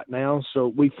here right now.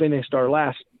 So we finished our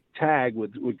last tag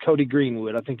with Cody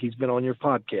Greenwood. I think he's been on your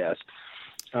podcast,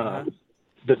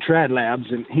 the Trad Labs,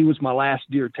 and he was my last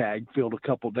deer tag filled a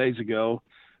couple of days ago.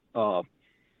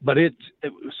 But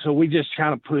so we just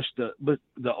kind of pushed the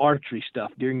archery stuff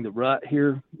during the rut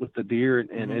here with the deer,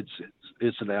 and it's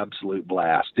an absolute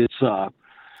blast. It's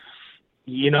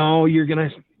you're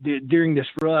gonna during this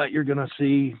rut you're gonna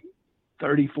see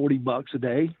 $30-$40 a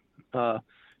day.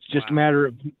 It's just a matter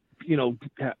of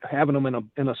having them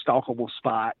in a stalkable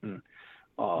spot and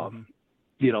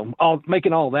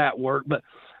making all that work. But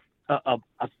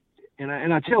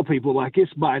And I tell people,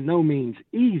 it's by no means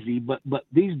easy, but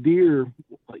these deer,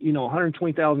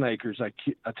 120,000 acres, I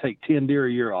take 10 deer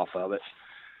a year off of it.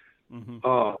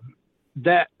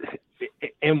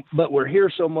 But we're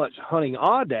here so much hunting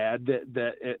aoudad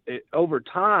that over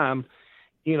time,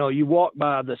 you walk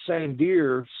by the same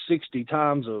deer 60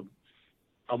 times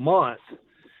a month.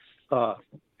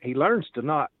 He learns to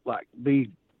not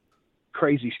be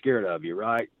crazy scared of you,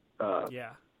 right?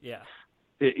 Yeah.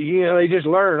 They just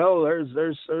learn. Oh,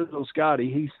 there's little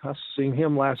Scotty. I've seen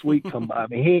him last week come by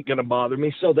me. He ain't gonna bother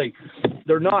me. So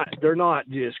they're not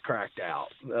just cracked out.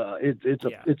 It's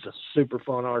a super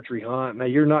fun archery hunt. Now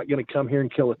you're not gonna come here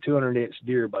and kill a 200-inch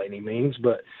deer by any means,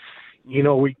 but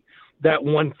that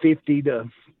 150 to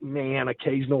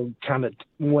occasional kind of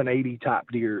 180 type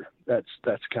deer. That's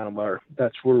kind of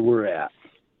that's where we're at.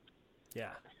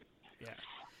 Yeah.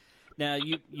 Now,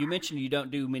 you mentioned you don't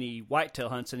do many whitetail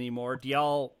hunts anymore. Do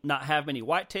y'all not have many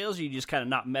whitetails, or you just kind of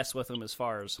not mess with them as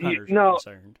far as hunters are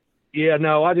concerned? Yeah,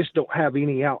 no, I just don't have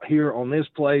any out here on this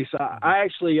place. I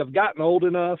actually have gotten old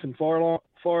enough and far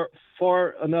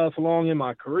enough along in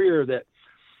my career that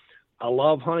I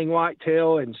love hunting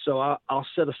whitetail, and so I'll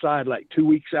set aside 2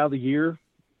 weeks out of the year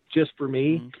just for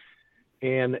me.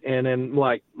 And then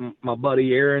my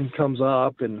buddy Aaron comes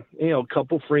up and, a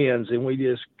couple friends, and we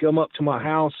just come up to my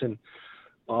house, and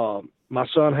my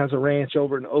son has a ranch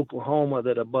over in Oklahoma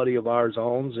that a buddy of ours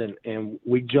owns. And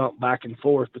we jump back and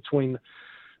forth between,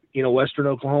 Western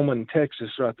Oklahoma and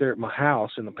Texas right there at my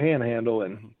house in the Panhandle.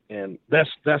 And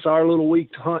that's our little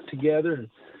week to hunt together and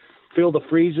fill the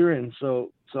freezer. And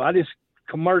so I just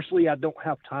commercially, I don't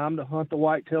have time to hunt the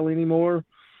whitetail anymore.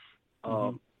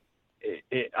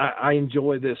 I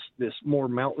enjoy this more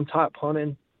mountain type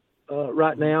hunting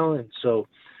right now, and so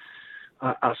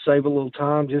I save a little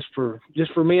time just for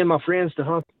me and my friends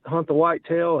to hunt the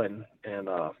whitetail, and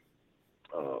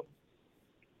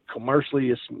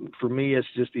commercially, for me it's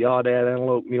just the aoudad,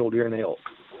 antelope, mule deer, and elk.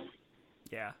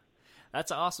 Yeah, that's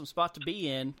an awesome spot to be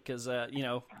in because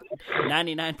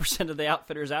 99% of the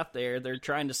outfitters out there, they're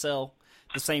trying to sell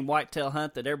the same whitetail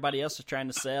hunt that everybody else is trying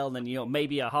to sell, and then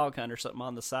maybe a hog hunt or something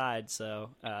on the side.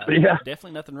 So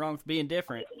definitely nothing wrong with being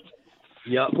different.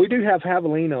 Yeah, we do have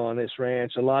javelina on this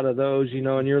ranch. A lot of those,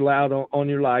 and you're allowed on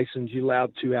your license. You're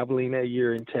allowed 2 javelina a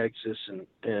year in Texas.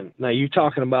 And now you're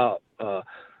talking about a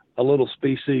little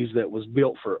species that was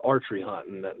built for archery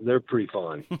hunting. They're pretty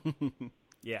fun.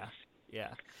 Yeah.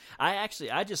 I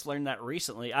just learned that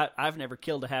recently. I've never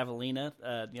killed a javelina.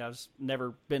 I've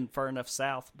never been far enough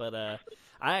south, but I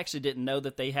actually didn't know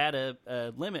that they had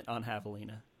a limit on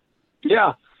javelina.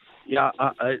 Yeah.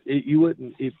 You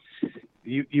wouldn't.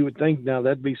 You would think now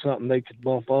that'd be something they could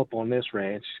bump up on this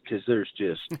ranch, because there's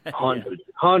just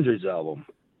hundreds of them.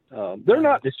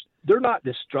 They're not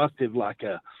destructive like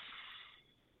a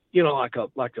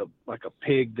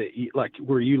pig that like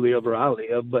where you live or I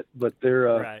live, but they're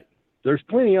right. There's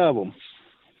plenty of them.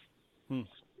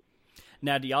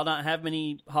 Now, do y'all not have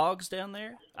many hogs down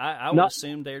there? I would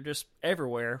assume they're just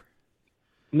everywhere.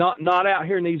 Not out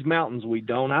here in these mountains. We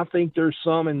don't. I think there's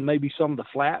some in maybe some of the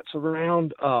flats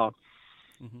around.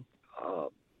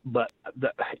 But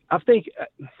I think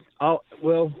I'll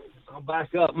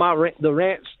back up. The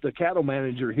ranch, the cattle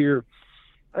manager here,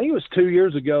 I think it was 2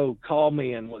 years ago, called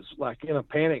me and was like in a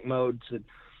panic mode. Said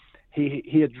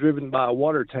he had driven by a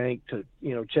water tank to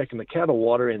checking the cattle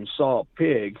water and saw a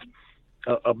pig,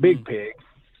 a big pig.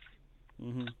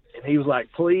 Mm-hmm. And he was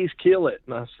like, "Please kill it."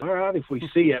 And I said, "All right, if we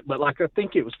see it." But I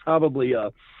think it was probably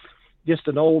just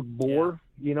an old boar,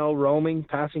 roaming,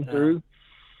 passing through.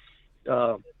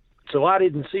 So I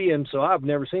didn't see him, so I've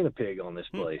never seen a pig on this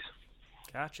place.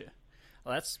 Gotcha.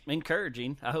 Well, that's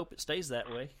encouraging. I hope it stays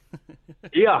that way.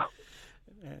 Yeah,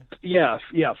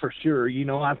 for sure.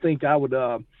 I think I would,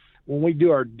 when we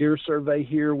do our deer survey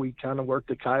here, we kind of work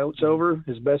the coyotes over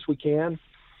as best we can.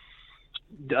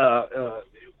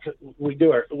 We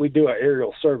do our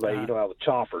aerial survey, with a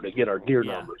chopper to get our deer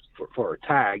numbers for our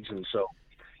tags. And so,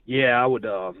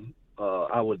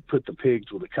 I would put the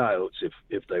pigs with the coyotes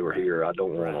if they were here. I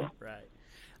don't want them. Right.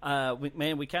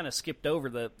 We kind of skipped over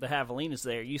the javelinas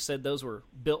there. You said those were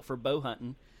built for bow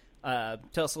hunting.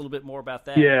 Tell us a little bit more about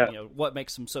that. Yeah. What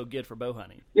makes them so good for bow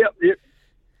hunting? Yep.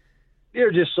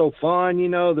 They're just so fun.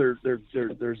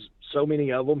 There's so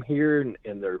many of them here, and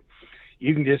they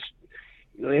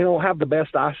don't have the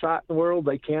best eyesight in the world.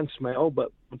 They can smell,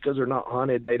 but because they're not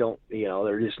hunted, they don't.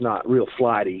 They're just not real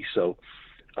flighty. So.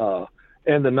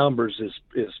 And the numbers is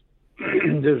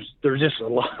there's just a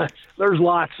lot. There's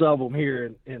lots of them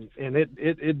here, and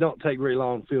it don't take very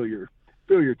long to fill your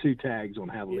 2 tags on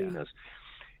javelinas.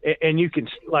 Yeah. And you can,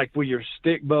 like with your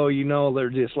stick bow,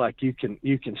 they're just like you can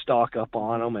stalk up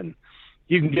on them, and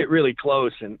you can get really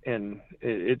close, and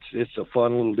it's a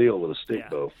fun little deal with a stick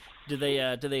bow. Do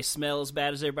they smell as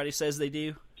bad as everybody says they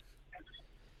do?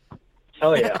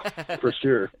 Oh yeah, for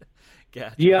sure.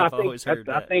 Gotcha. Yeah, I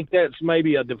think that's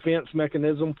maybe a defense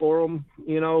mechanism for them,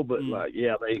 but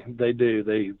they do.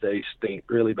 They stink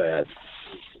really bad.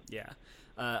 Yeah.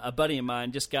 A buddy of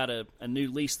mine just got a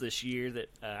new lease this year that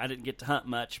I didn't get to hunt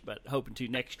much, but hoping to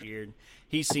next year. And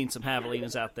he's seen some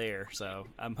javelinas out there, so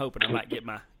I'm hoping I might get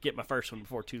my first one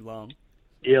before too long.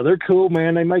 Yeah, they're cool,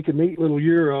 man. They make a neat little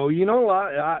Euro.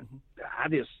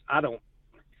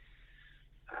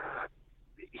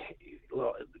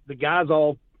 The guys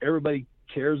everybody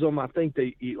cares them. I think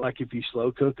they eat, like if you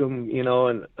slow cook them,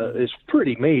 and it's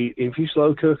pretty meat. If you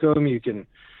slow cook them, you can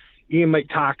make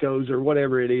tacos or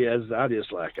whatever it is. I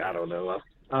don't know.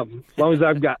 As long as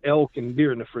I've got elk and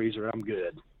deer in the freezer, I'm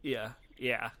good. Yeah.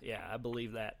 I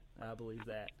believe that.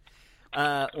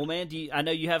 Well, man, I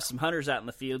know you have some hunters out in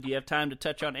the field. Do you have time to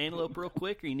touch on antelope real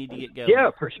quick, or you need to get going?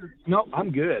 Yeah, for sure. No, I'm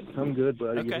good,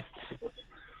 buddy. Okay.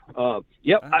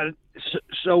 Yep.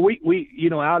 So we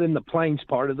out in the plains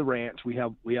part of the ranch, we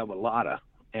have a lot of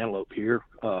antelope here.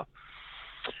 I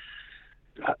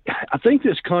think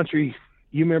this country,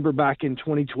 you remember back in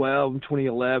 2012 and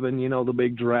 2011, the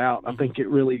big drought. I think it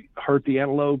really hurt the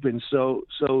antelope, and so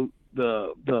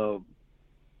the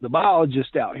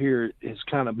biologist out here has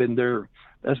kind of been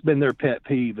that's been their pet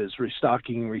peeve, is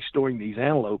restocking and restoring these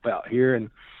antelope out here,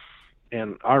 and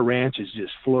our ranch has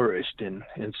just flourished. And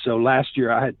so last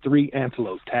year I had 3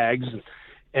 antelope tags,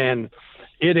 and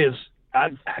it is,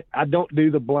 I don't do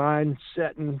the blind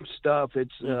setting stuff.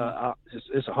 It's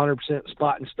 100%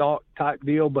 spot and stalk type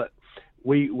deal, but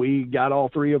we got all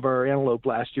 3 of our antelope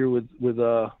last year with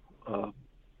bow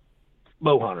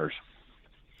hunters.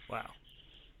 Wow,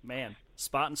 man,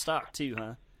 spot and stalk too,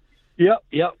 huh? Yep.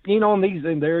 And these,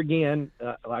 and there again,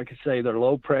 like I say, they're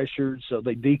low pressure, so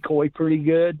they decoy pretty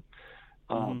good.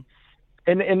 And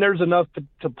there's enough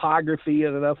topography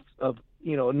and enough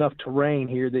terrain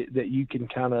here that you can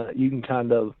kind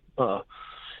of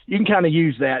you can kind of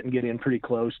use that and get in pretty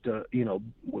close to,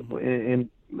 in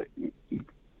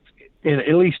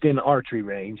at least in the archery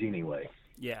range anyway.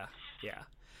 Yeah.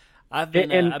 I've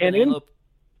been antelope.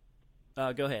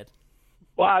 Go ahead.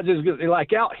 Well, I just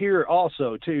like out here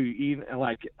also too. Even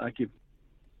like if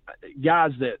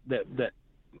guys that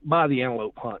buy the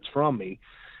antelope hunts from me,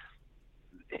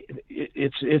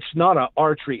 it's not a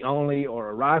archery only or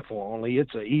a rifle only.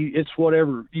 It's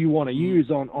whatever you want to use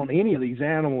on any of these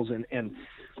animals, and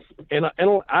I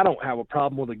don't have a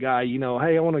problem with a guy.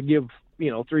 Hey, I want to give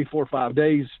 3, 4, 5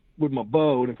 days with my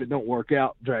bow, and if it don't work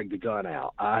out, drag the gun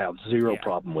out. I have zero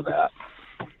problem with that.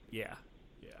 Yeah.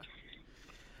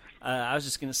 I was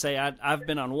just going to say, I've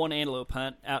been on one antelope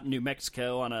hunt out in New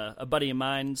Mexico on a buddy of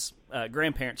mine's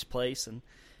grandparents' place, and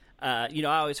I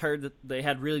always heard that they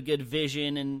had really good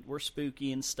vision and were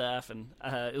spooky and stuff. And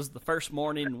it was the first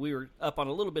morning, and we were up on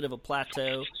a little bit of a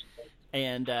plateau,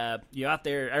 and out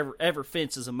there, every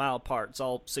fence is a mile apart. It's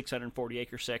all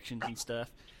 640-acre sections and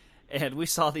stuff. And we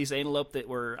saw these antelope that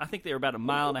I think they were about 1.5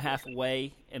 miles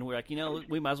away, and we're like,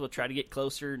 we might as well try to get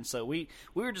closer. And so we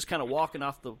were just kind of walking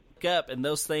off the cup, and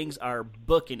those things are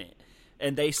booking it.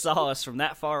 And they saw us from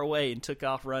that far away and took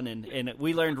off running. And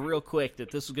we learned real quick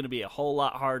that this was going to be a whole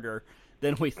lot harder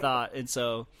than we thought. And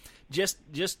so just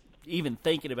even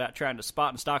thinking about trying to spot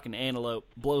and stalk an antelope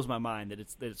blows my mind that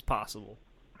it's possible.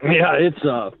 Yeah,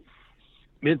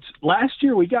 it's last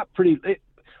year we got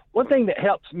one thing that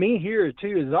helps me here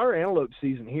too is our antelope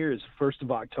season here is 1st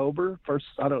of October. First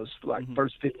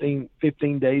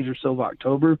 15 days or so of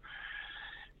October,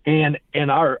 and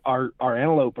our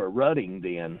antelope are rutting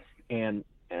then, and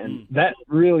that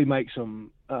really makes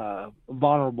them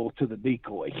vulnerable to the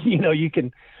decoy. You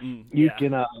can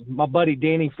my buddy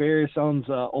Danny Ferris owns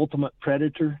Ultimate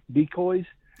Predator decoys.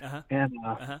 And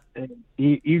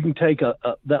you can take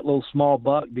that little small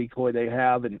buck decoy they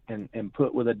have and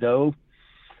put with a doe.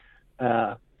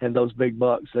 And those big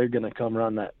bucks, they're going to come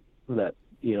run that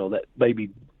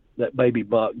baby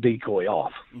buck decoy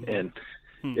off. And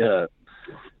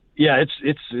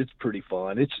it's pretty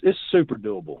fun. It's super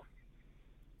doable.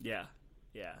 Yeah.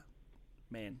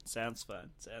 Man, sounds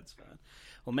fun.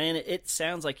 Well, man, it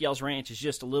sounds like y'all's ranch is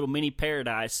just a little mini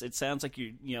paradise. It sounds like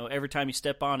every time you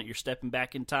step on it, you're stepping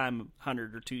back in time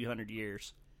 100 or 200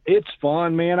 years. It's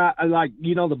fun, man. I like,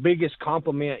 the biggest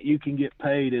compliment you can get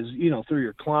paid is, through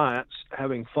your clients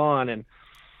having fun. And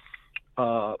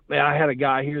I had a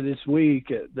guy here this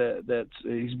week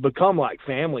he's become like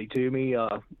family to me.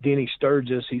 Denny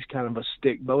Sturgis, he's kind of a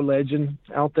stick bow legend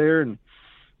out there, and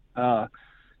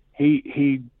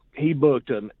he booked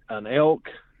an elk,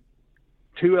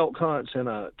 2 elk hunts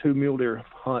and 2 mule deer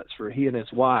hunts for he and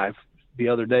his wife the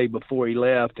other day before he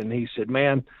left, and he said,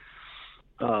 "Man,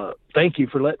 thank you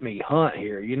for letting me hunt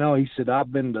here." He said,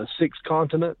 "I've been to 6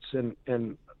 continents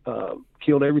and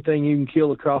killed everything you can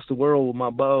kill across the world with my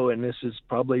bow, and this is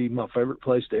probably my favorite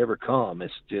place to ever come.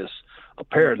 It's just a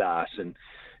paradise." And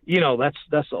that's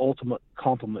the ultimate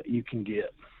compliment you can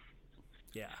get.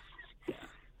 Yeah.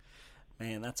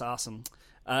 Man, that's awesome.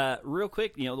 Real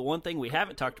quick, the one thing we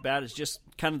haven't talked about is just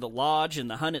kind of the lodge and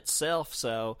the hunt itself.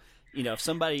 So, if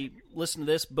somebody listening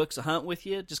to this books a hunt with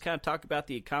you, just kind of talk about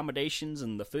the accommodations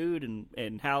and the food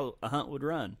and how a hunt would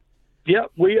run. Yeah,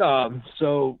 we have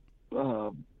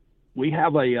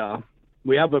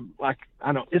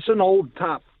it's an old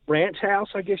type ranch house,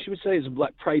 I guess you would say. It's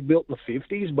like probably built in the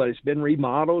 50s, but it's been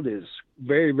remodeled. It's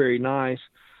very, very nice.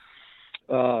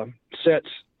 Sets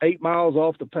 8 miles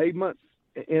off the pavement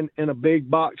in a big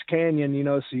box canyon,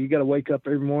 so you got to wake up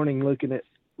every morning looking at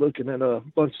a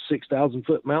bunch of 6,000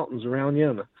 foot mountains around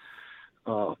you,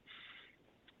 and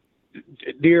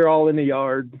deer all in the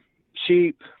yard,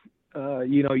 sheep.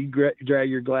 You drag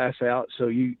your glass out, so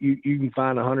you can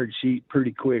find 100 sheep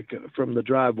pretty quick from the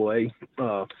driveway.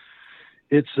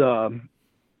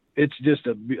 It's just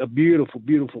a beautiful,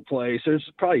 beautiful place.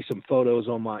 There's probably some photos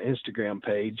on my Instagram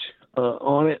page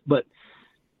on it, but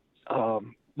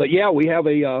yeah, we have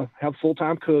a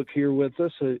full-time cook here with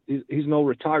us. He's an old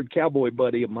retired cowboy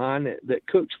buddy of mine that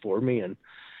cooks for me, and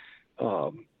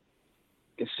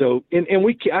so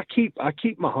I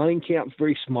keep my hunting camps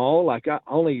very small. Like I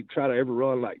only try to ever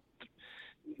run like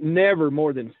never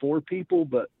more than 4 people,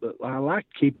 but I like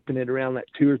keeping it around that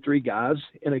 2 or 3 guys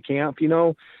in a camp.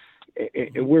 And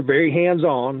we're very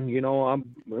hands-on.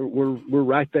 We're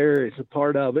right there. It's a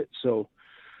part of it. So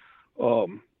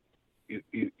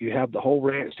you have the whole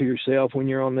ranch to yourself when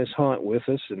you're on this hunt with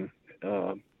us, and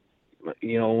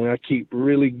I keep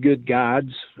really good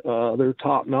guides. They're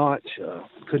top notch.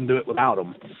 Couldn't do it without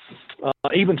them.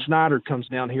 Even Snyder comes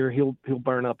down here. He'll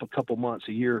burn up a couple months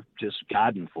a year just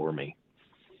guiding for me.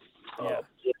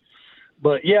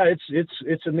 but yeah,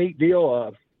 it's a neat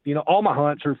deal. You know, all my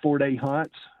hunts are 4-day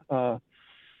hunts.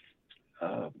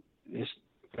 It's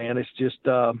just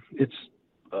how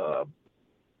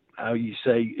you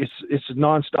say, it's a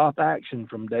nonstop action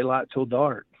from daylight till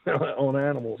dark on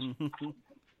animals.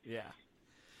 Yeah.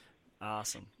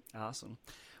 Awesome.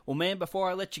 Well, man, before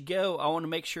I let you go, I want to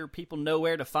make sure people know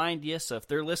where to find you. So if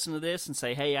they're listening to this and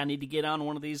say, hey, I need to get on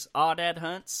one of these Aoudad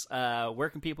hunts, where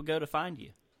can people go to find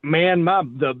you? Man,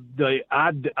 I'm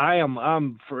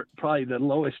for probably the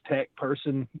lowest tech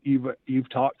person you've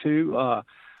talked to.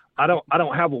 I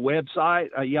don't have a website.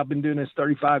 I've been doing this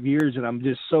 35 years, and I'm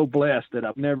just so blessed that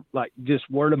I've never, like, just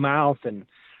word of mouth and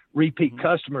repeat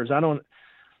customers. I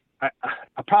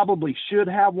probably should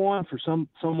have one for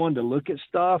someone to look at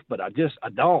stuff, but I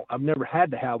don't. I've never had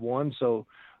to have one, so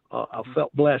I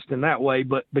felt blessed in that way.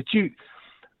 But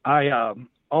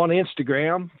on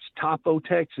Instagram, it's Topo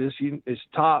Texas. It's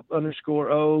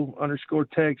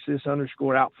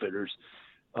top_O_Texas_outfitters.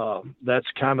 That's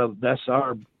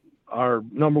our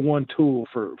number one tool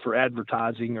for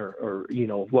advertising or you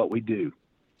know what we do.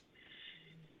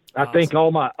 Awesome. I think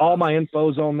all my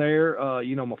info's on there.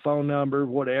 You know, my phone number,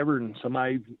 whatever. And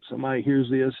somebody hears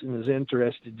this and is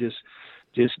interested, just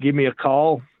give me a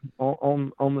call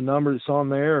on the number that's on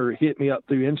there, or hit me up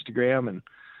through Instagram, and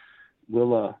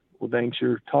we'll dang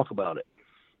sure talk about it.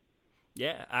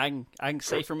 Yeah, I can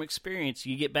say from experience,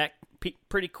 you get back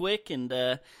pretty quick, and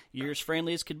you're as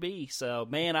friendly as could be. So,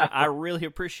 man, I really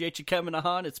appreciate you coming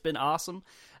on. It's been awesome,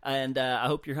 and I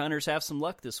hope your hunters have some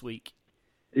luck this week.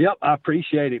 Yep, I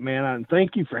appreciate it, man, and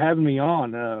thank you for having me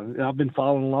on. I've been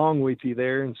following along with you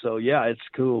there, and so, yeah, it's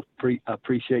cool. I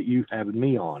appreciate you having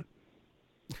me on.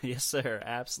 Yes, sir,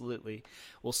 absolutely.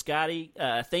 Well, Scotty,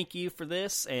 thank you for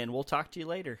this, and we'll talk to you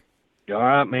later. All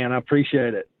right, man, I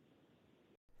appreciate it.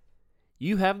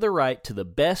 You have the right to the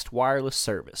best wireless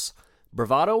service.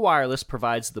 Bravado Wireless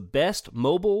provides the best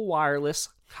mobile wireless,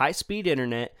 high-speed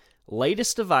internet,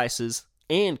 latest devices,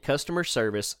 and customer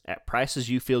service at prices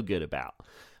you feel good about.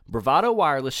 Bravado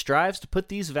Wireless strives to put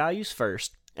these values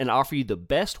first and offer you the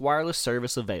best wireless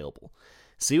service available.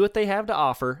 See what they have to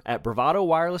offer at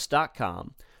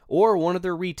bravadowireless.com or one of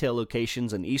their retail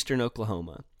locations in eastern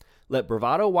Oklahoma. Let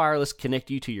Bravado Wireless connect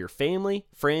you to your family,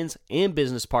 friends, and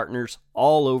business partners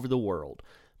all over the world.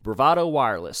 Bravado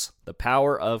Wireless, the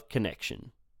power of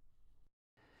connection.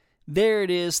 There it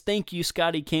is. Thank you,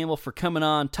 Scotty Campbell, for coming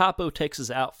on Topo Texas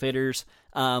Outfitters.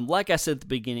 Like I said at the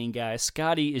beginning, guys,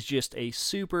 Scotty is just a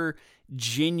super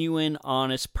genuine,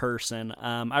 honest person.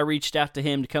 I reached out to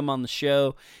him to come on the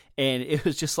show, and it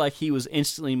was just like he was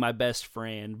instantly my best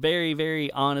friend. Very,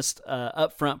 very honest,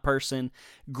 upfront person.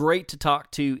 Great to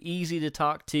talk to, easy to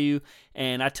talk to.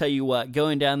 And I tell you what,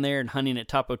 going down there and hunting at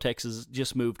Topo, Texas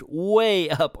just moved way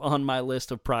up on my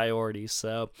list of priorities.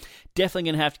 So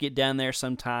definitely going to have to get down there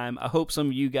sometime. I hope some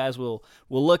of you guys will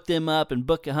look them up and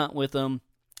book a hunt with them.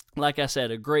 Like I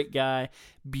said, a great guy,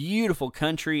 beautiful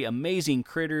country, amazing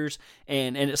critters,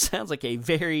 and it sounds like a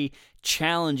very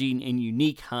challenging and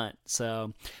unique hunt.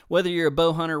 So whether you're a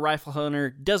bow hunter, rifle hunter,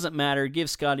 doesn't matter. Give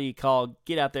Scotty a call.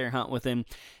 Get out there and hunt with him.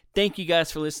 Thank you guys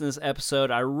for listening to this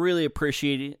episode. I really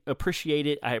appreciate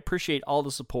it. I appreciate all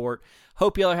the support.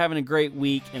 Hope y'all are having a great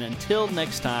week. And until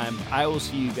next time, I will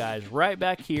see you guys right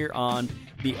back here on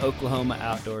the Oklahoma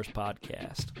Outdoors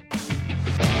Podcast.